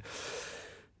the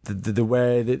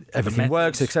way that everything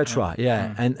works, etc.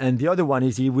 Yeah. And the other one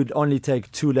is he would only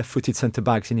take 2 left-footed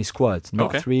centre-backs in his squad,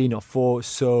 not 3, not 4.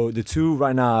 So the 2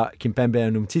 right now, Kimpembe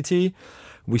and Umtiti.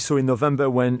 We saw in November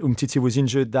when Umtiti was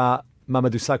injured that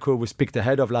Mamadou Sakho was picked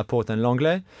ahead of Laporte and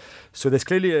Lenglet. So there's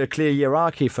clearly a clear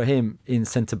hierarchy for him in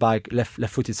centre-back,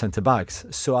 left-footed centre-backs.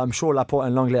 So I'm sure Laporte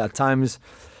and Lenglet at times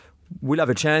will have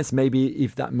a chance, maybe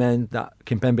if that meant that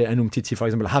Kimpembe and Umtiti, for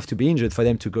example, have to be injured for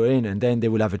them to go in, and then they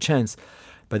will have a chance.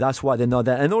 But that's why they're not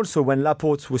there. And also when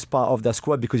Laporte was part of that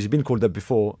squad, because he's been called up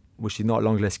before, which is not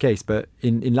Lenglet's case, but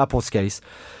in Laporte's case,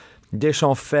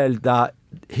 Deschamps felt that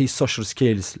his social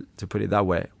skills, to put it that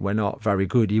way, were not very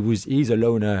good. He's a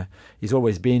loner. He's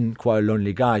always been quite a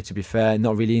lonely guy, to be fair,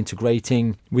 not really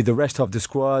integrating with the rest of the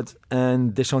squad,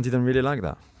 and Deschamps didn't really like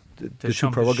that. The two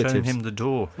prerogatives. Shown him the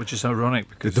door, which is ironic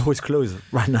because the door is closed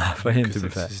right now for him, to be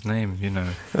fair. His name,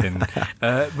 Adrien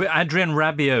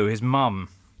Rabiot, his mum.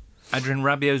 Adrien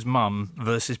Rabiot's mum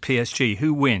versus PSG.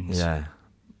 Who wins? Yeah,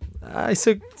 I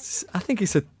think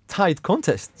it's a tight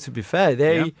contest, to be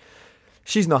fair.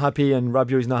 She's not happy, and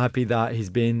Rabiot is not happy that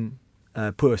he's been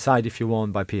put aside, if you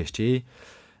want, by PSG,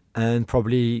 and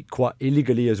probably quite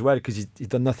illegally as well, because he's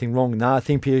done nothing wrong. Now I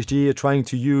think PSG are trying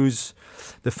to use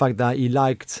the fact that he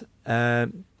liked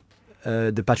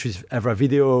the Patrice Evra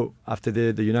video after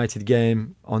the United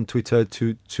game on Twitter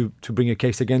to bring a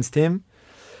case against him.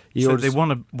 They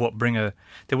want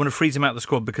to freeze him out of the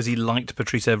squad because he liked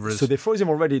Patrice Evra's. So they froze him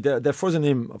already. They're frozen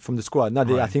him from the squad. Now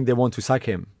I think they want to sack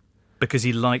him. Because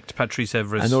he liked Patrice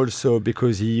Evra's. And also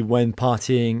because he went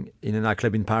partying in a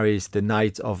nightclub in Paris the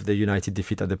night of the United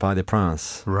defeat at the Parc des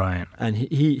Princes. Right. And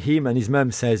him and his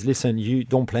mum says, listen, you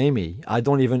don't play me. I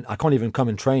can't even come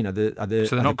and train at the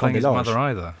So they're not playing his mother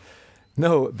either.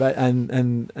 No, but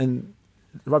and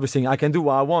Rabiot saying, I can do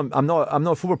what I want. I'm not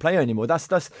a football player anymore.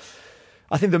 That's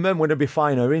I think the mum would be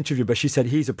fine in her interview, but she said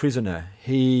he's a prisoner.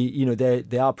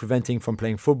 They are preventing him from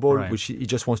playing football, right, which he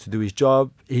just wants to do his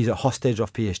job. He's a hostage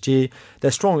of PSG. They're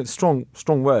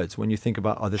strong words when you think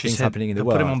about other things happening in the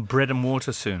world. They'll put him on bread and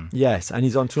water soon. Yes, and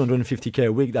he's on 250k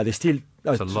a week that they still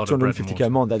 250k a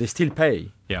month that they still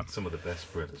pay. Yeah, some of the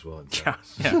best bread as well.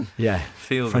 Yeah.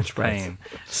 Feel French the pain.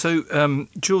 So,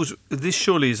 Jules, this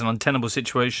surely is an untenable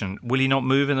situation. Will he not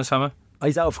move in the summer?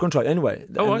 He's out of contract anyway.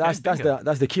 That's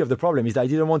the key of the problem, is that he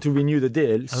didn't want to renew the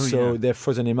deal, they've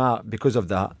frozen him out because of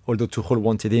that, although Tuchel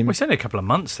wanted him. Well, it's only a couple of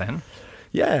months then.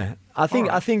 Yeah. I think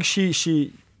I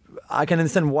can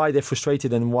understand why they're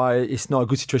frustrated and why it's not a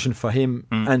good situation for him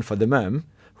and for the mum,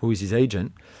 who is his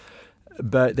agent.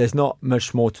 But there's not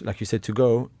much more, like you said, to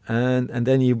go, and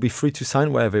then he'll be free to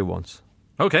sign wherever he wants.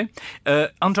 Okay.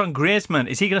 Antoine Griezmann,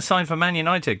 is he going to sign for Man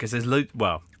United? Because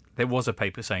there was a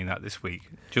paper saying that this week.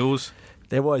 Jules?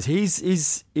 There was.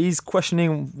 He's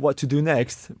questioning what to do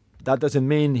next. That doesn't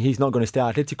mean he's not going to stay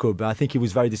at Atletico, but I think he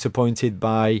was very disappointed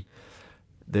by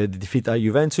the defeat at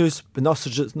Juventus. But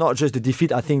not just the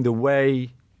defeat. I think the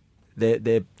way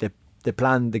they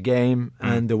plan the game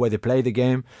and the way they play the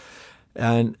game,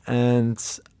 and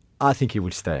I think he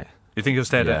will stay. You think he'll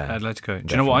stay at Atletico? Definitely.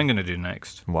 Do you know what I'm going to do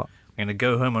next? What? I'm going to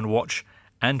go home and watch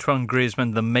Antoine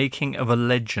Griezmann, The Making of a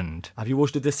Legend. Have you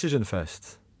watched The Decision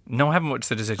first? No, I haven't watched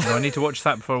The Decision. I need to watch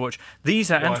that before I watch.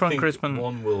 These are Antoine Griezmann.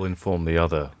 One will inform the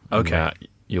other. Okay.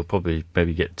 You'll probably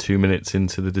maybe get 2 minutes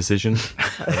into The Decision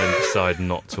and then decide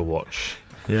not to watch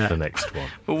the next one.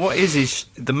 But what is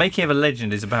The Making of a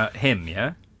Legend is about him,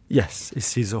 yeah? Yes,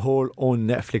 it's his whole own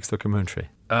Netflix documentary.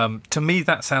 To me,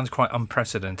 that sounds quite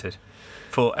unprecedented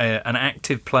for an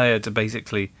active player to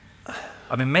basically...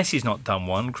 I mean, Messi's not done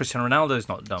one. Cristiano Ronaldo's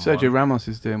not done one. Sergio Ramos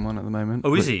is doing one at the moment.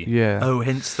 Oh, is he? Yeah. Oh,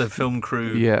 hence the film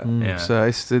crew. Yeah. So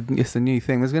it's the new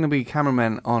thing. There's going to be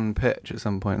cameramen on pitch at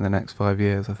some point in the next 5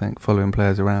 years, I think, following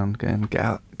players around,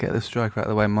 get the striker out of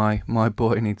the way. My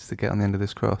boy needs to get on the end of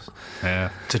this cross.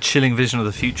 Yeah. It's a chilling vision of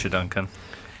the future, Duncan.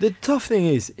 The tough thing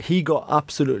is he got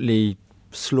absolutely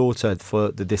slaughtered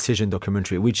for the Decision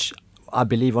documentary, which I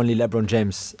believe only LeBron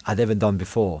James had ever done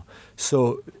before.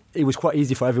 So it was quite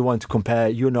easy for everyone to compare.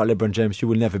 You're not LeBron James. You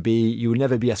will never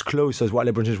be as close as what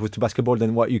LeBron James was to basketball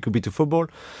than what you could be to football.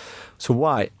 So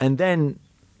why? And then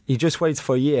he just waits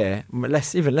for a year,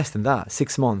 even less than that,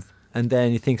 6 months, and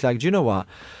then he thinks like, do you know what?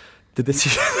 The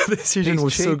decision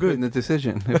was so good. In The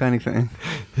Decision, if anything.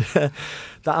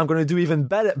 That I'm going to do even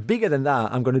better, bigger than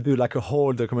that. I'm going to do like a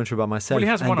whole documentary about myself. Well, he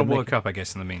has won a World Cup, I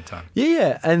guess, in the meantime.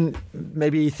 Yeah, and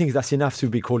maybe he thinks that's enough to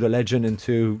be called a legend and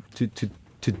to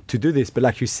do this. But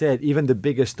like you said, even the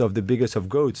biggest of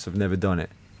goats have never done it.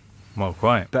 Well,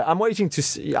 quite. But I'm waiting to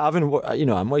see.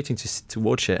 I'm waiting to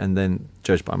watch it and then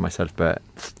judge by myself. But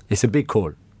it's a big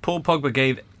call. Paul Pogba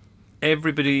gave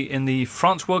everybody in the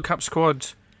France World Cup squad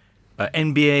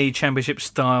NBA Championship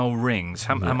style rings.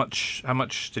 How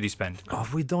much did he spend? Oh,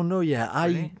 we don't know yet.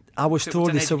 Really? I was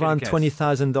told it's around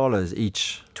 $20,000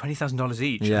 each. $20,000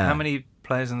 each. Yeah. How many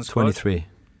players in the squad? 23.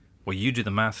 Well, you do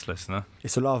the maths, listener.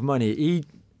 It's a lot of money.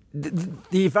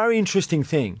 The very interesting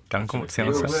thing. Duncan, what's the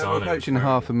answer? We're approaching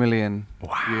 €500,000,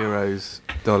 euros,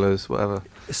 dollars, whatever.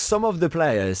 Some of the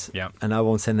players, and I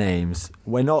won't say names,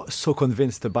 were not so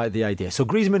convinced about the idea. So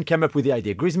Griezmann came up with the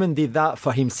idea. Griezmann did that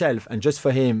for himself and just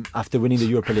for him after winning the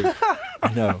Europa League.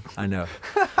 I know.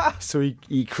 So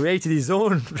he created his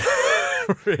own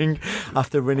ring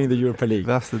after winning the Europa League.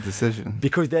 That's the decision.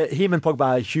 Because him and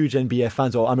Pogba are huge NBA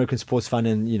fans or American sports fans,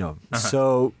 and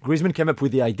so Griezmann came up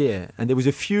with the idea, and there was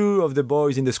a few of the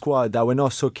boys in the squad that were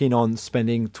not so keen on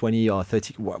spending 20 or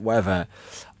 30 whatever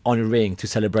on a ring to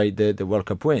celebrate the World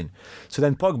Cup win. So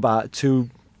then Pogba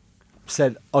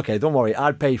said, okay, don't worry,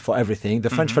 I'll pay for everything. The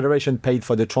French Federation paid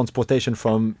for the transportation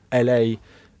from LA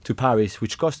to Paris,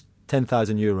 which cost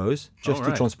 10,000 euros just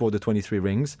to transport the 23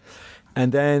 rings.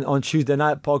 And then on Tuesday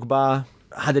night, Pogba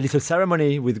had a little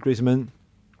ceremony with Griezmann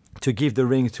to give the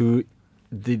ring to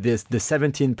the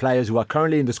 17 players who are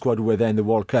currently in the squad who were there in the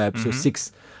World Cup. So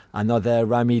 6 are not there: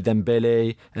 Rami,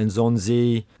 Dembele, and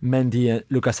Zonzi, Mendy, and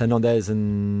Lucas Hernandez,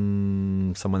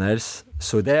 and someone else.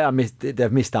 So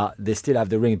they've missed out. They still have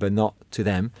the ring, but not to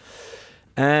them.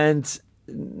 And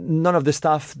none of the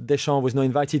staff, Deschamps was not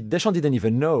invited. Deschamps didn't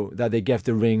even know that they gave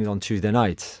the ring on Tuesday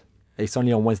night. It's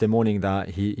only on Wednesday morning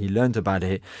that he learned about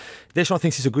it. Deschamps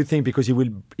thinks it's a good thing because he will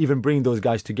even bring those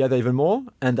guys together even more,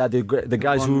 and that the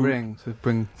guys who ring to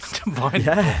bring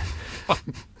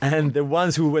and the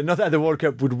ones who were not at the World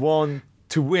Cup would want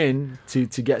to win to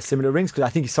get similar rings, because I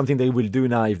think it's something they will do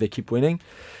now if they keep winning.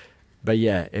 But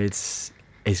yeah, it's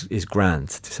grand,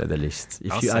 to say the least.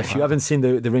 If you haven't seen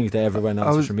the rings, they're everywhere now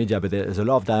on social media, but there's a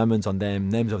lot of diamonds on them,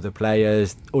 names of the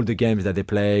players, all the games that they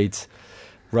played,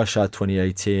 Russia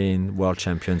 2018, world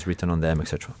champions written on them,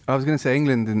 etc. I was going to say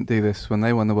England didn't do this when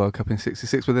they won the World Cup in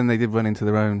 '66, but then they did run into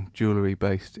their own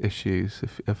jewellery-based issues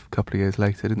a couple of years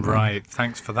later, didn't they? Right,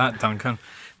 thanks for that, Duncan.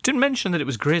 Didn't mention that it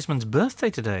was Griezmann's birthday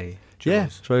today, Jules. Yeah,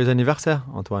 joyeux anniversaire,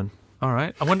 Antoine. All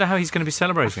right. I wonder how he's going to be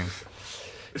celebrating.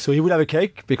 So he will have a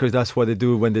cake, because that's what they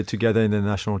do when they're together in the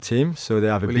national team. So they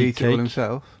have a big eat cake. it all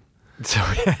himself? So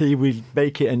he will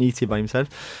bake it and eat it by himself.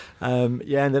 And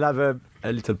they'll have a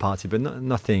little party, but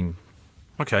nothing.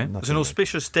 Okay. It's an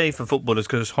auspicious day for footballers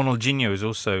because Ronaldinho is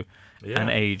also an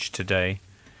age today.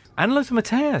 And Lothar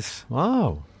Matthäus.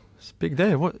 Wow. It's a big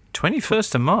day. What?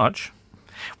 21st of March.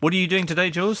 What are you doing today,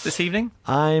 Jules, this evening?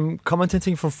 I'm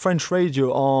commentating from French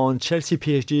radio on Chelsea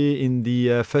PSG in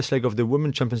the first leg of the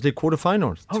Women's Champions League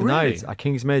quarterfinals tonight really? at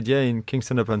Kingsmead, in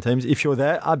Kingston upon Thames. If you're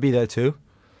there, I'll be there too.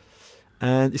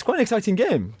 And it's quite an exciting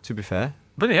game, to be fair.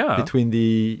 But yeah, between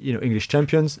the English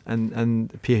champions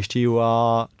and PSG, who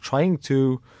are trying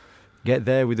to get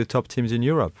there with the top teams in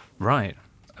Europe. Right,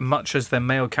 much as their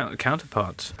male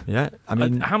counterparts. Yeah, I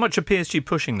mean, how much are PSG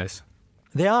pushing this?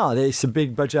 They are. It's a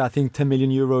big budget. I think 10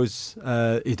 million euros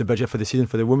is the budget for the season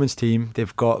for the women's team.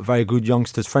 They've got very good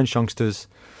youngsters, French youngsters,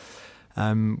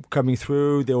 coming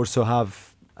through. They also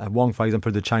have Wang, for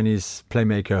example, the Chinese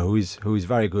playmaker, who is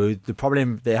very good. The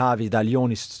problem they have is that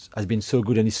Lyon has been so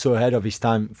good and is so ahead of his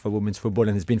time for women's football,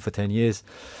 and has been for 10 years.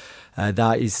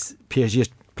 That is PSG is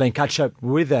playing catch up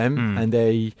with them, and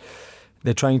they're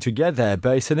trying to get there.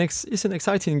 But it's an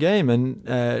exciting game, and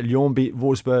Lyon beat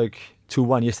Wolfsburg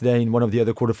 2-1 yesterday in one of the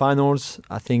other quarterfinals.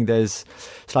 I think there's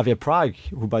Slavia Prague,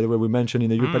 who, by the way, we mentioned in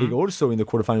the Europa League, also in the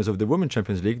quarterfinals of the Women's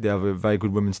Champions League. They have a very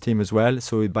good women's team as well.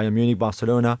 So Bayern Munich,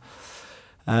 Barcelona.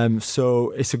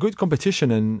 So it's a good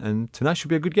competition, and tonight should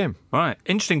be a good game. Right.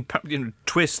 Interesting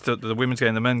twist that the women's game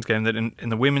and the men's game, that in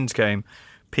the women's game,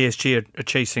 PSG are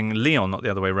chasing Lyon, not the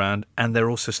other way around, and they're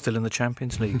also still in the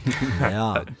Champions League. They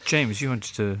are. James, you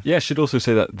wanted to... Yeah, I should also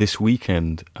say that this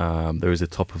weekend there is a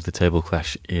top-of-the-table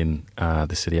clash in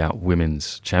the Serie A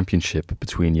Women's Championship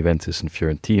between Juventus and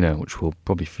Fiorentina, which will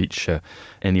probably feature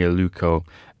Enia Luco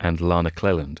and Lana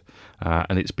Cleland.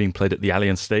 And it's being played at the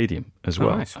Allianz Stadium as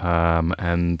well. Nice.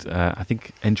 And I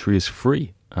think entry is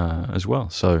free as well.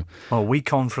 So, a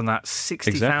week on from that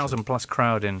 60,000 plus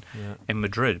crowd in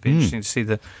Madrid. It'd be interesting to see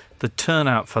the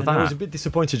turnout for that. I was a bit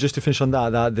disappointed, just to finish on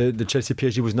that the Chelsea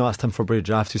PSG was not at Stamford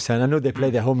Bridge, I have to say. And I know they play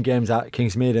their home games at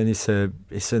Kingsmead, and it's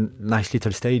a nice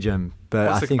little stadium. But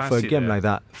I think for a game like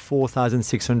that,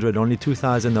 4,600, only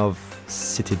 2,000 of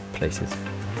seated places.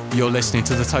 You're listening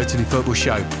to the Totally Football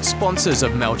Show, sponsors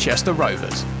of Melchester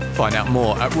Rovers. Find out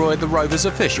more at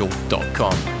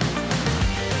roytheroversofficial.com.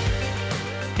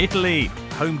 Italy.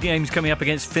 Home games coming up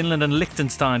against Finland and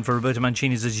Liechtenstein for Roberto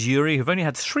Mancini's Azzurri, who've only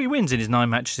had 3 wins in his 9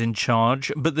 matches in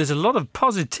charge. But there's a lot of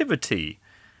positivity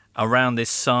around this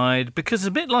side, because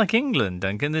a bit like England,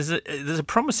 Duncan, there's a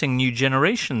promising new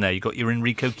generation there. You've got your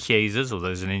Enrico Chiesas, although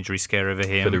there's an injury scare over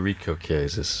here. Federico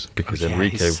Chiesas, because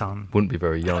Enrico wouldn't be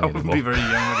very young anymore. Wouldn't be very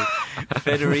young, would he?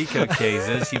 Federico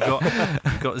Chiesas. You've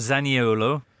got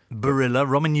Zaniolo, Barilla,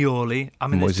 Romagnoli. I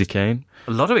mean, Moise Kean.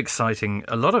 A lot of exciting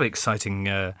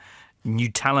new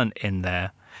talent in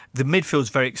there. The midfield's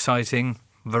very exciting.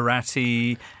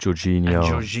 Verratti,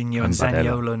 Jorginho and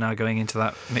Zaniolo now going into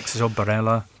that mix as well.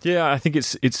 Barella. Yeah, I think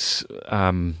it's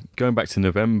going back to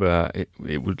November.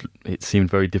 It seemed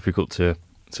very difficult to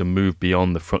move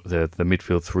beyond the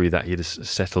midfield three that he had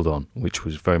settled on, which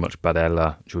was very much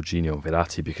Barella, Jorginho, and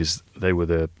Verratti, because they were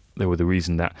the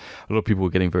reason that a lot of people were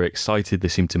getting very excited. They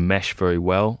seemed to mesh very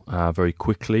well, very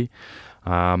quickly.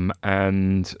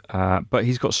 But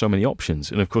he's got so many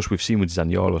options, and of course we've seen with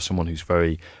Zaniolo someone who's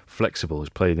very flexible. He's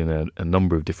played in a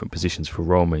number of different positions for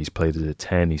Roma. He's played as a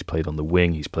 10, he's played on the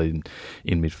wing, he's played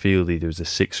in midfield either as a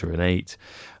 6 or an 8.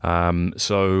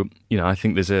 So I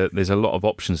think there's a lot of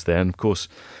options there, and of course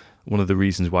one of the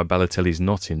reasons why Balotelli's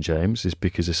not in, James, is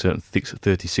because a certain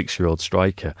 36-year-old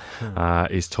striker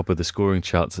is top of the scoring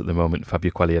charts at the moment,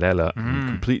 Fabio Quagliarella, who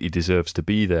completely deserves to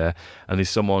be there, and is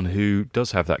someone who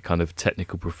does have that kind of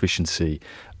technical proficiency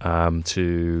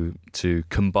to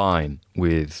combine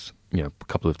with a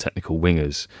couple of technical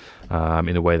wingers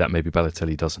in a way that maybe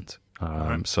Balotelli doesn't.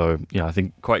 So I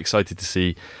think quite excited to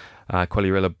see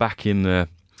Quagliarella back in the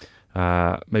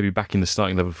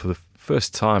starting level for the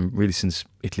first time really since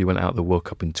Italy went out of the World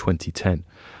Cup in 2010.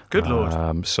 Good Lord.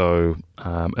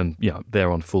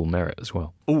 They're on full merit as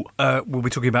well. We'll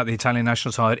be talking about the Italian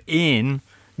national side in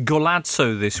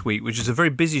Golazzo this week, which is a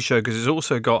very busy show because it's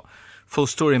also got full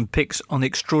story and picks on the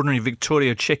extraordinary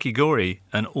Vittorio Cecchigori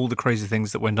and all the crazy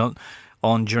things that went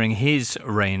on during his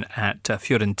reign at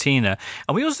Fiorentina.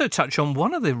 And we also touch on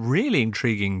one of the really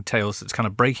intriguing tales that's kind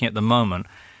of breaking at the moment,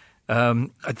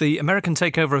 the American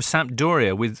takeover of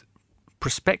Sampdoria, with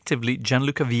prospectively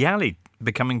Gianluca Vialli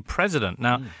becoming president.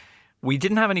 Now, we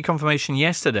didn't have any confirmation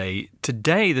yesterday.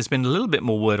 Today, there's been a little bit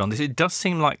more word on this. It does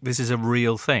seem like this is a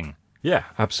real thing. Yeah,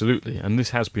 absolutely. And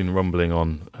this has been rumbling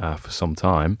on for some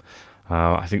time.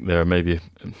 I think there are maybe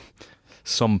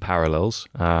some parallels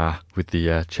with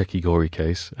the Cecchigori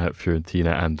case at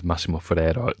Fiorentina and Massimo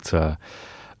Ferrero at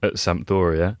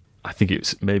Sampdoria. I think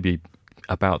it's maybe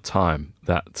about time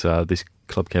that this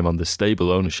club came under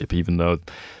stable ownership, even though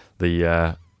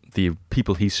the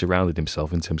people he surrounded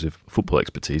himself in terms of football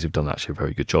expertise have done actually a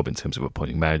very good job in terms of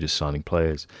appointing managers, signing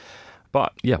players.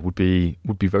 But yeah, would be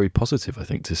very positive, I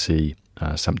think, to see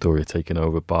Sampdoria taken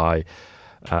over by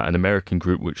an American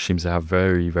group which seems to have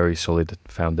very, very solid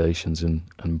foundations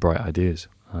and bright ideas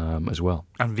as well.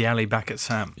 And Vialli back at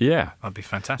Sam. Yeah. That'd be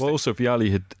fantastic. Well, also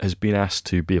Vialli has been asked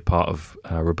to be a part of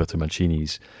Roberto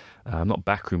Mancini's not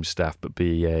backroom staff, but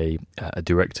be a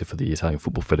director for the Italian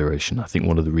Football Federation. I think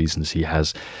one of the reasons he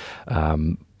has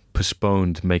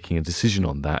postponed making a decision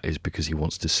on that is because he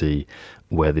wants to see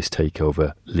where this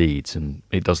takeover leads, and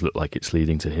it does look like it's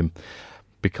leading to him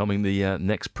becoming the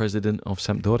next president of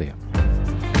Sampdoria.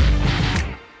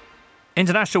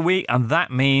 International Week, and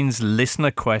that means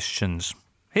listener questions.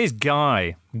 Here's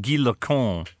Guy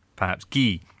Lecon, perhaps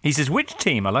Guy. He says, which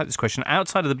team, I like this question,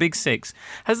 outside of the Big Six,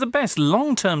 has the best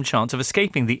long-term chance of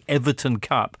escaping the Everton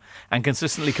Cup and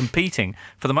consistently competing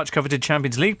for the much-coveted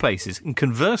Champions League places? And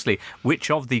conversely,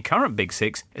 which of the current Big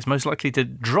Six is most likely to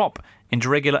drop into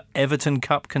regular Everton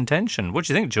Cup contention? What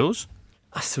do you think, Jules?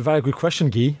 That's a very good question,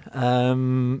 Guy.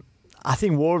 I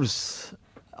think Wolves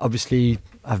obviously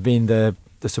have been the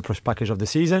surprise package of the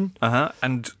season.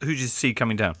 And who do you see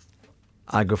coming down?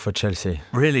 I go for Chelsea.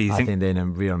 Really? I think they're in a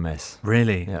real mess.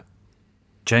 Really? Yeah.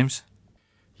 James?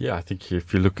 Yeah, I think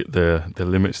if you look at the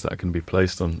limits that can be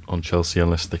placed on Chelsea,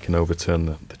 unless they can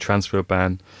overturn the transfer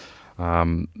ban,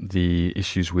 the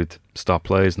issues with star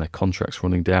players and their contracts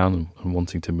running down and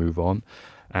wanting to move on,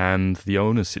 and the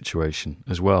owner's situation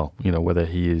as well, whether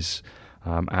he is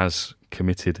as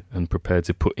committed and prepared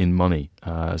to put in money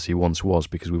as he once was,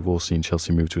 because we've all seen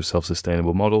Chelsea move to a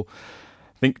self-sustainable model.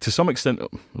 I think to some extent a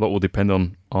lot will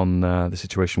depend on the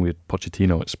situation with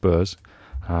Pochettino at Spurs.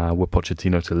 Were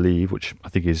Pochettino to leave, which I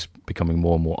think is becoming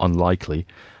more and more unlikely,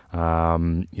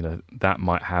 that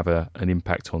might have an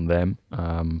impact on them,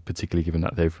 particularly given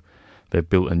that they've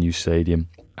built a new stadium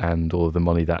and all of the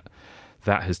money that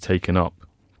has taken up.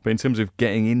 But in terms of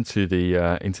getting into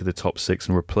the top six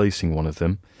and replacing one of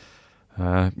them,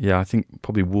 I think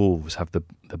probably Wolves have the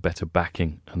better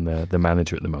backing and the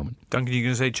manager at the moment. Duncan, are you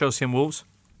going to say Chelsea and Wolves?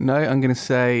 No, I'm going to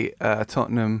say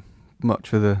Tottenham, much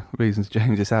for the reasons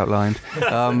James just outlined.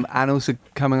 And also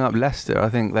coming up, Leicester. I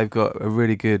think they've got a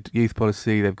really good youth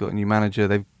policy. They've got a new manager.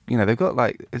 They've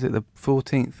got is it the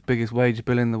 14th biggest wage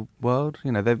bill in the world?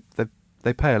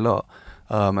 They pay a lot,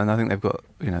 and I think they've got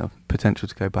potential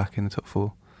to go back in the top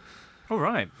four. All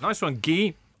right, nice one,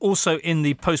 Guy. Also in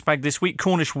the postbag this week,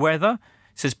 Cornish Weather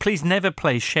says, please never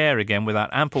play Share again without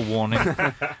ample warning.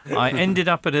 I ended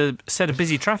up at a set of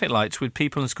busy traffic lights with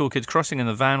people and school kids crossing in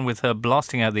the van with her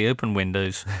blasting out the open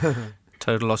windows.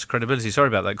 Total loss of credibility. Sorry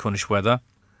about that, Cornish weather.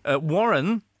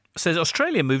 Warren says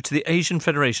Australia moved to the Asian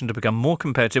Federation to become more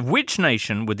competitive. Which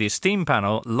nation would the esteemed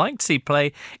panel like to see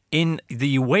play in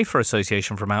the UEFA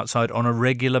Association from outside on a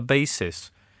regular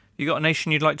basis? You got a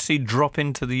nation you'd like to see drop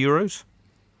into the Euros?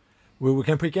 We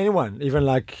can pick anyone, even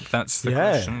like... That's the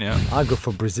question, yeah. I'll go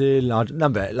for Brazil.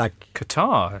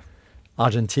 Qatar.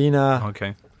 Argentina.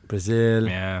 Okay. Brazil.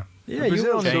 Yeah. Yeah,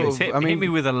 Brazil James, hit me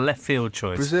with a left field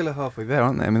choice. Brazil are halfway there,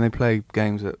 aren't they? I mean, they play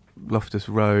games at Loftus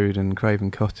Road and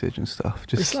Craven Cottage and stuff.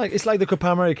 It's like the Copa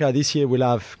America. This year we'll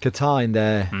have Qatar in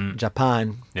there,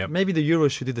 Japan. Yep. Maybe the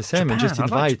Euros should do the same Japan, and just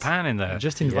invite. I'd like Japan in there.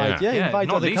 Just invite, invite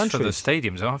not other least countries. for the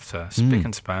stadiums after. Spick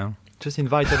and span. Just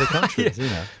invite other countries,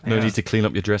 No need to clean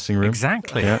up your dressing room.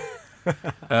 Exactly. Yeah.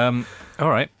 All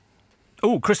right.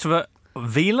 Oh, Christopher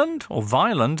Wieland or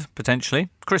Viland, potentially.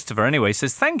 Christopher, anyway,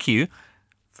 says, thank you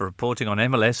for reporting on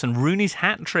MLS and Rooney's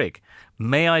hat-trick.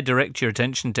 May I direct your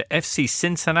attention to FC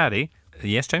Cincinnati?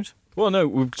 Yes, James? Well, no,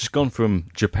 we've just gone from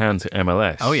Japan to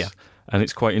MLS. Oh, yeah. And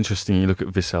it's quite interesting. You look at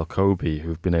Vissel Kobe,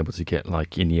 who've been able to get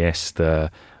like Iniesta,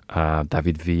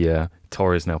 David Villa.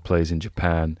 Torres now plays in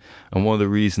Japan. And one of the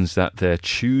reasons that they're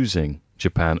choosing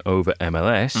Japan over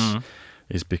MLS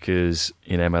is because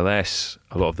in MLS,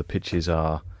 a lot of the pitches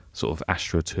are sort of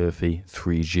astroturfy,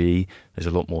 3G. There's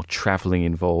a lot more travelling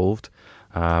involved.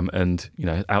 And,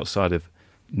 outside of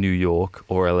New York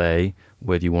or LA,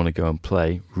 where do you want to go and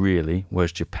play, really?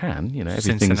 Whereas Japan,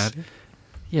 everything's... Cincinnati?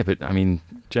 Yeah, but, I mean,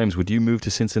 James, would you move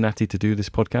to Cincinnati to do this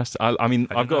podcast?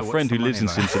 I've got a friend who lives in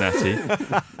Cincinnati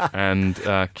and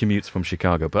commutes from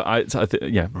Chicago. But,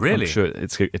 really? I'm sure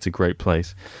it's a great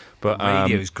place. But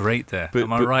radio's great there.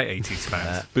 Am I right, 80s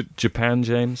fans? But Japan,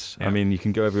 James, I mean, you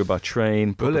can go everywhere by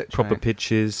train, proper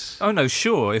pitches. Oh, no,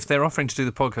 sure. If they're offering to do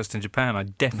the podcast in Japan,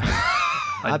 I'd definitely...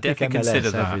 I'd definitely consider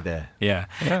that. Every day. Yeah.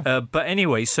 But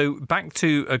anyway, so back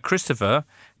to Christopher,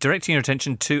 directing your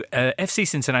attention to FC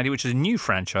Cincinnati, which is a new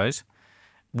franchise,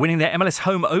 winning their MLS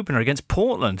home opener against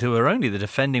Portland, who are only the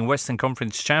defending Western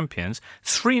Conference champions.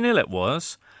 3-0 it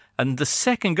was. And the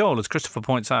second goal, as Christopher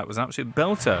points out, was an absolute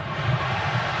belter.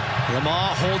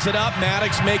 Lamar holds it up.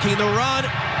 Maddox making the run.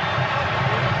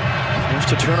 Forced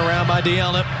to turn around by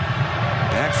Dion.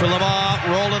 Back for Lamar.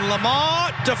 Rolling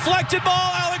Lamar. Deflected ball.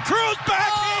 Alan Cruz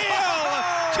back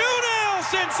heel. 2-0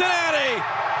 Cincinnati.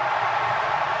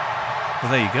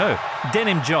 Well, there you go.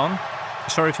 Denim John.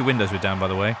 Sorry if your windows were down, by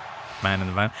the way. Man in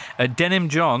the van. Denim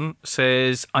John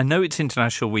says, I know it's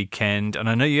international weekend, and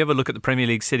I know you ever look at the Premier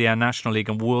League, City and National League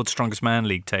and World's Strongest Man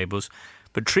League tables,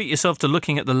 but treat yourself to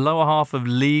looking at the lower half of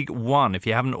League One if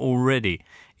you haven't already.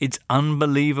 It's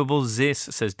unbelievable, this,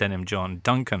 says Denim John.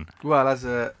 Duncan. Well, as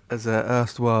a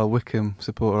erstwhile Wickham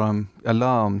supporter, I'm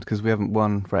alarmed because we haven't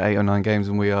won for 8 or 9 games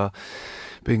and we are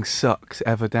being sucked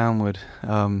ever downward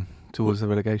towards the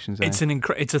relegation zone. It's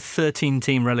a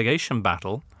 13-team relegation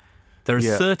battle. There are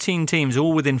 13 teams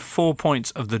all within 4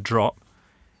 points of the drop.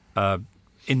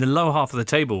 In the lower half of the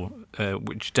table,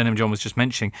 which Denim John was just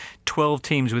mentioning, 12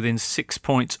 teams within 6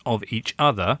 points of each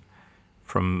other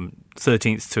from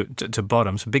 13th to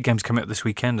bottom. So big games coming up this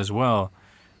weekend as well.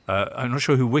 I'm not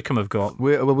sure who Wickham have got.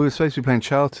 We were supposed to be playing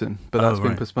Charlton, but that's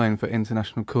been postponed for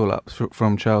international call-ups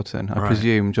from Charlton. I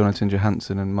presume Jonathan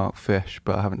Johansson and Mark Fish,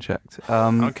 but I haven't checked.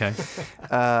 Okay.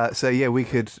 So, we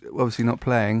could... Obviously not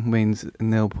playing means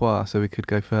nil points, so we could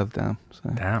go further down. So.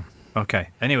 Damn. Okay.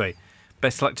 Anyway,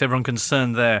 best luck to everyone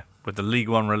concerned there with the League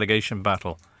One relegation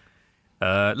battle.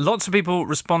 Lots of people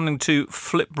responding to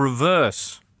Flip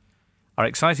Reverse, our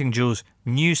exciting, Jules,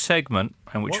 new segment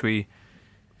in which we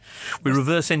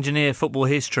reverse engineer football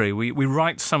history. We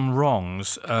right some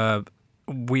wrongs.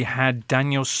 We had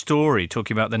Daniel Story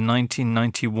talking about the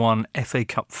 1991 FA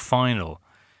Cup final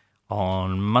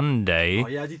on Monday. Oh,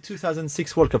 yeah, I did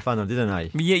 2006 World Cup final, didn't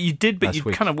I? Yeah, you did, but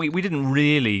we didn't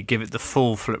really give it the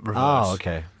full Flip Reverse. Oh,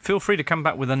 okay. Feel free to come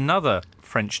back with another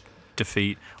French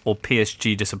defeat or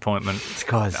PSG disappointment.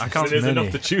 There's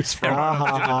enough to choose from.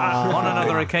 On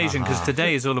another occasion, because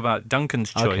today is all about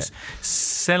Duncan's choice. Okay.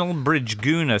 Selbridge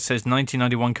Guna says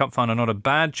 1991 Cup final, not a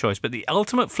bad choice, but the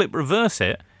ultimate Flip Reverse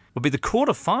it would be the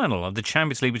quarter-final of the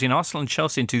Champions League between Arsenal and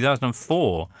Chelsea in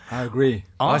 2004. I agree.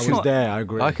 I was there, I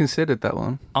agree. I considered that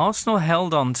one. Arsenal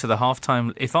held on to the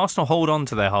half-time... If Arsenal hold on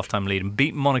to their half-time lead and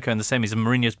beat Monaco in the semis and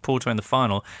Mourinho's Porto in the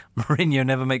final, Mourinho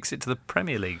never makes it to the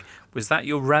Premier League. Was that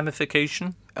your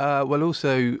ramification? Well,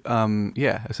 also,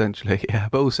 essentially, yeah.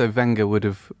 But also Wenger would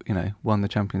have, won the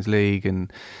Champions League and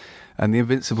the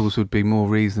Invincibles would be more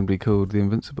reasonably called the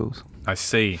Invincibles. I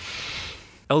see.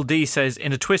 LD says,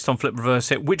 in a twist on Flip Reverse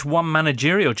it, which one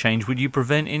managerial change would you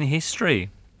prevent in history?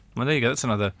 Well, there you go.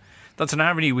 That's an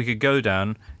avenue we could go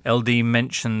down. LD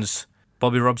mentions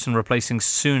Bobby Robson replacing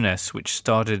Souness, which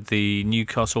started the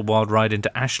Newcastle wild ride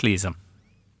into Ashleyism.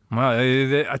 Well,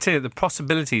 I tell you, the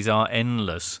possibilities are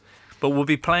endless. But we'll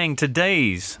be playing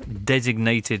today's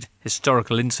designated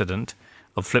historical incident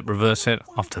of Flip Reverse It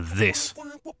after this. I'm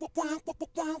gonna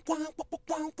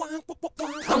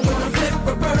flip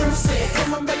reverse it.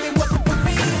 Come on, baby, welcome to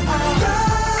me. Hey,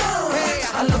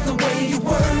 I love the way you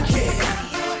work it.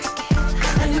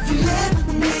 And if you let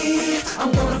me,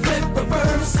 I'm gonna flip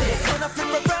reverse it. Gonna flip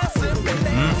reverse it, baby.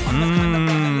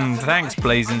 Thanks,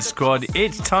 Blazing Squad.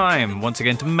 It's time, once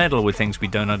again, to meddle with things we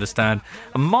don't understand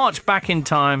and march back in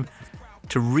time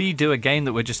to redo a game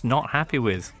that we're just not happy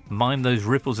with. Mime those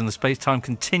ripples in the space-time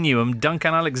continuum.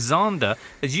 Duncan Alexander,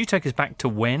 as you take us back to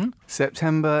when?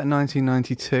 September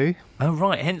 1992. Oh,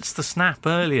 right, hence the snap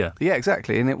earlier. Yeah,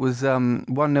 exactly. And it was 1-0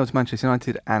 to Manchester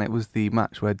United, and it was the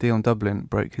match where Dion Dublin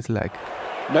broke his leg.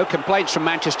 No complaints from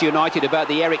Manchester United about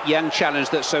the Eric Young challenge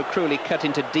that so cruelly cut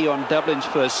into Dion Dublin's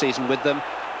first season with them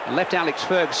and left Alex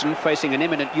Ferguson facing an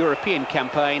imminent European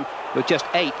campaign with just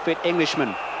 8 fit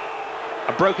Englishmen.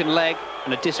 A broken leg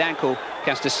and a disc ankle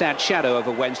cast a sad shadow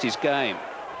over Wednesday's game.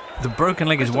 The broken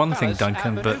leg is one thing,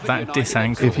 Duncan, but that dis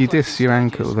ankle... If you diss your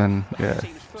ankle, then, yeah,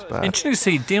 it's bad. Interesting to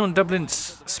see Dion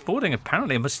Dublin's sporting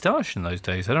apparently a moustache in those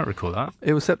days. I don't recall that.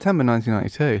 It was September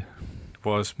 1992. It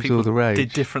was. People the rage.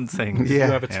 did different things. Did you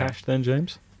have a tash then,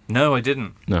 James? No, I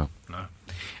didn't. No. No.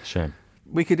 Shame.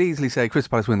 We could easily say Crystal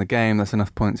Palace win the game. That's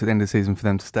enough points at the end of the season for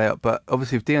them to stay up. But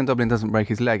obviously, if Dion Dublin doesn't break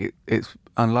his leg, it's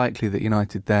unlikely that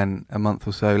United then, a month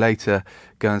or so later,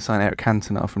 go and sign Eric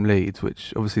Cantona from Leeds,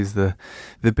 which obviously is the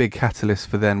big catalyst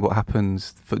for then what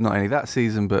happens for not only that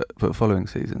season but following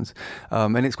seasons.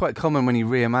 And it's quite common when you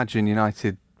reimagine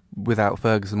United without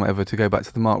Ferguson, whatever, to go back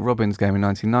to the Mark Robbins game in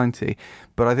 1990.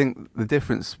 But I think the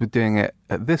difference with doing it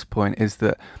at this point is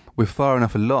that we're far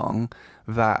enough along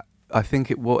that I think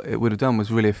what it would have done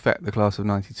was really affect the class of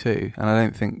 92, and I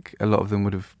don't think a lot of them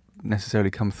would have necessarily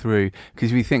come through,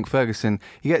 because if you think Ferguson,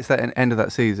 you get to that end of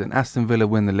that season, Aston Villa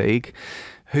win the league.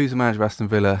 Who's the manager of Aston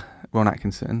Villa? Ron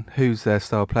Atkinson. Who's their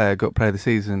star player? Got player of the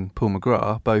season, Paul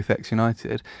McGrath, both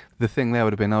ex-United. The thing there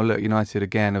would have been, oh look, United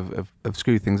again have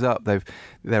screwed things up.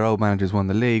 Their old managers won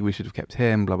the league. We should have kept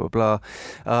him. Blah blah blah.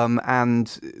 And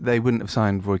they wouldn't have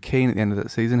signed Roy Keane at the end of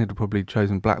that season. He'd have probably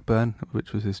chosen Blackburn,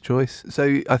 which was his choice.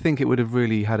 So I think it would have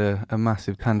really had a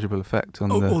massive tangible effect on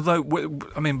the. Although,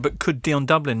 I mean, but could Dion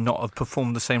Dublin not have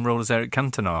performed the same role as Eric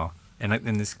Cantona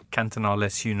in this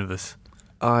Cantona-less universe?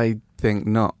 I think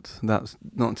not. That's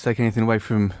not to take anything away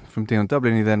from Dion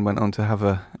Dublin. He then went on to have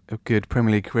a good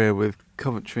Premier League career with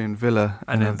Coventry and Villa.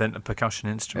 And invent a percussion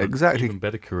instrument. Exactly. Even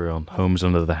better career on Homes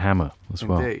Under the Hammer as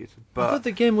well. Indeed. But I thought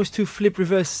the game was to flip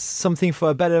reverse something for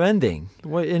a better ending.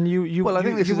 And you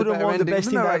wouldn't want the best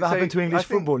thing that ever happened to English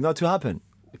football not to happen.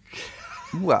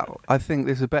 Well, I think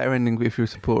there's a better ending if you're a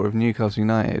supporter of Newcastle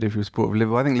United, if you're a supporter of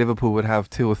Liverpool. I think Liverpool would have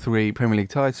 2 or 3 Premier League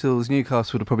titles.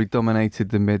 Newcastle would have probably dominated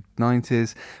the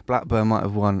mid-90s. Blackburn might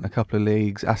have won a couple of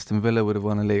leagues. Aston Villa would have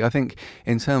won a league. I think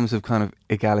in terms of kind of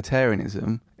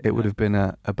egalitarianism, it would have been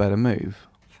a better move.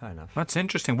 Fair enough. That's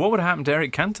interesting. What would have happened to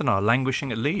Eric Cantona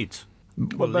languishing at Leeds?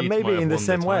 Well, but maybe in the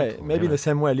same way. Maybe in the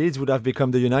same way, Leeds would have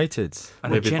become the Uniteds.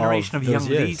 And a generation of young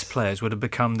Leeds players would have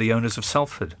become the owners of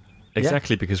Salford.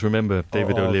 Exactly, because remember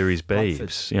David O'Leary's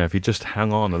babes. You know, if he just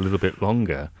hung on a little bit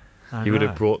longer, he would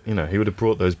have brought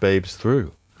those babes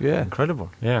through. Yeah,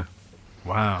 incredible. Yeah.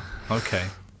 Wow. Okay.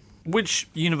 Which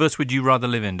universe would you rather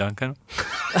live in, Duncan?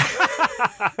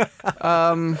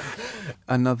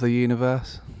 Another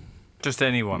universe. Just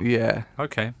anyone. Yeah.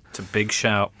 Okay. It's a big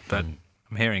shout, but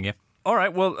I'm hearing you. All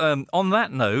right. Well, on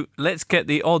that note, let's get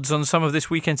the odds on some of this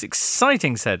weekend's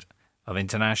exciting set of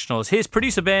internationals. Here's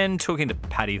producer Ben talking to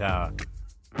Paddy Power.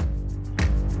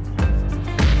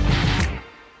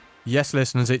 Yes,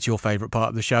 listeners, it's your favourite part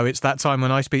of the show. It's that time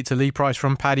when I speak to Lee Price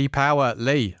from Paddy Power.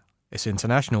 Lee, it's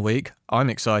International Week. I'm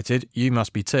excited. You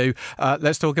must be too.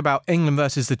 Let's talk about England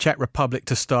versus the Czech Republic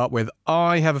to start with.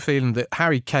 I have a feeling that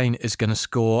Harry Kane is going to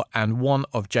score and one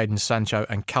of Jadon Sancho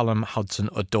and Callum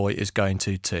Hudson-Odoi is going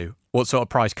to too. What sort of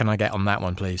price can I get on that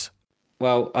one, please?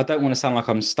 Well, I don't want to sound like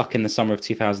I'm stuck in the summer of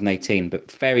 2018,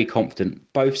 but very confident.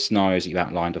 Both scenarios that you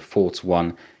outlined are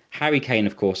 4-1. Harry Kane,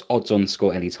 of course, odds on to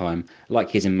score any time,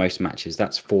 like he is in most matches.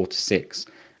 That's 4-6.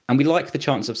 And we like the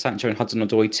chance of Sancho and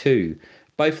Hudson-Odoi too.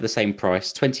 Both for the same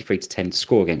price, 23-10 to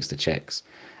score against the Czechs.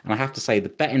 And I have to say, the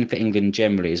betting for England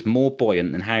generally is more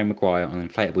buoyant than Harry Maguire on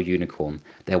Inflatable Unicorn.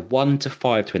 They're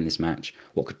 1-5 to win this match.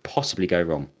 What could possibly go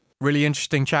wrong? Really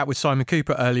interesting chat with Simon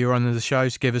Kuper earlier on in the show.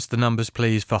 So give us the numbers,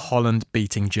 please, for Holland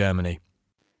beating Germany.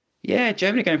 Yeah,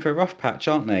 Germany going for a rough patch,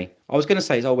 aren't they? I was going to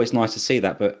say it's always nice to see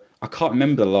that, but I can't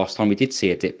remember the last time we did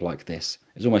see a dip like this.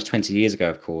 It was almost 20 years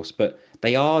ago, of course, but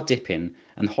they are dipping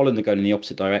and Holland are going in the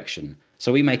opposite direction.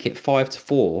 So we make it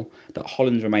 5-4 that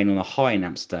Holland remain on a high in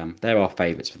Amsterdam. They're our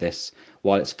favourites for this,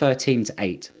 while it's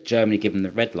 13-8, Germany given the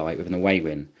red light with an away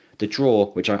win. The draw,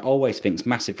 which I always think is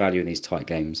massive value in these tight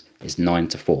games, is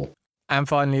 9-4. And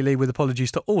finally, Lee, with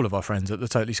apologies to all of our friends at the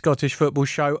Totally Scottish Football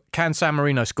Show, can San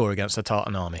Marino score against the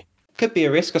Tartan Army? Could be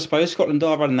a risk, I suppose. Scotland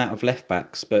are running out of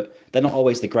left-backs, but they're not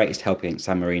always the greatest help against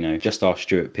San Marino. Just ask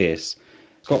Stuart Pearce.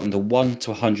 Scotland are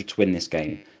 1-100 to win this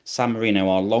game. San Marino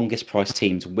are longest priced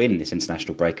team to win this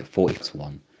international break at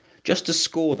 40-1. Just to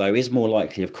score, though, is more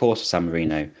likely, of course, for San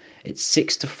Marino. It's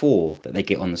 6-4 that they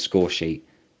get on the score sheet.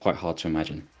 Quite hard to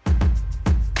imagine.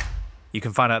 You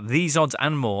can find out these odds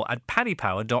and more at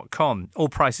paddypower.com. All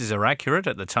prices are accurate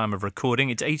at the time of recording.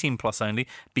 It's 18 plus only.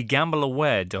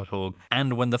 BeGambleAware.org.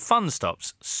 And when the fun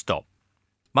stops, stop.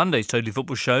 Monday's Totally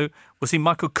Football Show, we'll see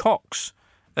Michael Cox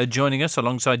joining us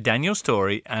alongside Daniel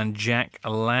Storey and Jack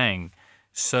Lang.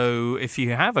 So if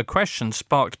you have a question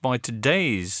sparked by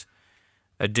today's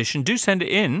edition, do send it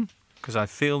in, because I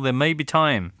feel there may be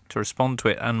time to respond to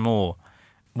it and more.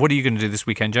 What are you going to do this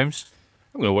weekend, James?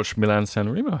 I'm going to watch Milan-San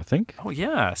Remo, I think. Oh,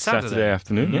 yeah, Saturday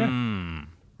afternoon, yeah.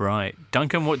 Right.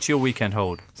 Duncan, what's your weekend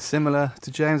hold? Similar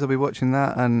to James, I'll be watching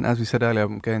that. And as we said earlier,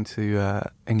 I'm going to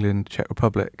England, Czech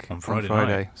Republic on Friday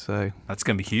night. So that's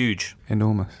going to be huge.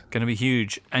 Enormous. Going to be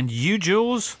huge. And you,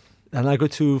 Jules? And I go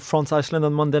to France, Iceland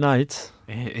on Monday night.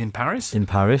 In Paris? In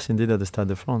Paris, indeed, at the Stade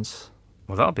de France.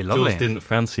 Well, that'll be lovely. Jules didn't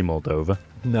fancy Moldova.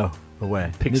 No,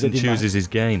 away. Picks and chooses his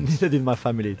games. Neither did my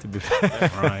family, to be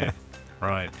fair.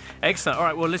 Right. Excellent. All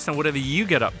right, well, listen, whatever you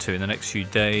get up to in the next few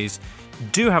days,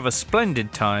 do have a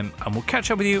splendid time, and we'll catch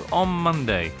up with you on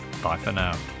Monday. Bye for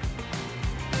now.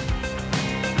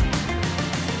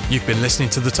 You've been listening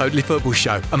to The Totally Football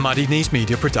Show, a Muddy Knees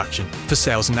Media production. For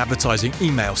sales and advertising,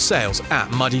 email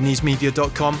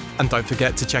sales@muddykneesmedia.com, and don't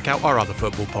forget to check out our other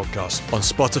football podcasts on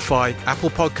Spotify, Apple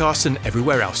Podcasts, and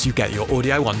everywhere else you get your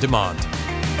audio on demand.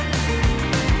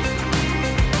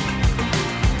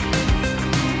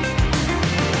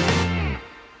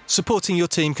 Supporting your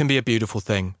team can be a beautiful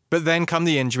thing, but then come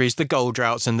the injuries, the goal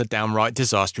droughts, and the downright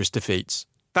disastrous defeats.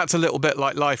 That's a little bit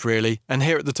like life, really, and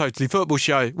here at the Totally Football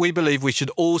Show, we believe we should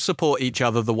all support each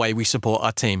other the way we support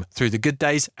our team, through the good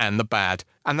days and the bad.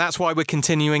 And that's why we're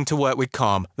continuing to work with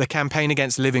CALM, the Campaign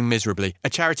Against Living Miserably, a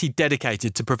charity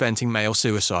dedicated to preventing male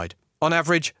suicide. On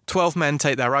average, 12 men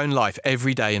take their own life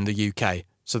every day in the UK,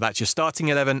 so that's your starting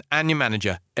 11 and your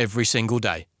manager every single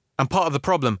day. And part of the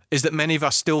problem is that many of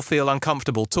us still feel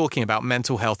uncomfortable talking about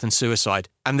mental health and suicide,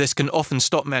 and this can often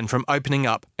stop men from opening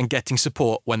up and getting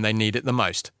support when they need it the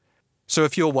most. So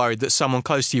if you're worried that someone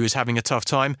close to you is having a tough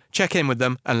time, check in with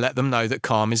them and let them know that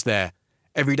CALM is there.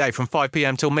 Every day from 5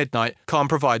 p.m. till midnight, CALM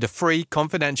provide a free,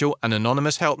 confidential and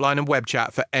anonymous helpline and web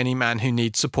chat for any man who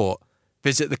needs support.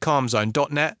 Visit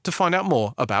thecalmzone.net to find out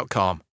more about CALM.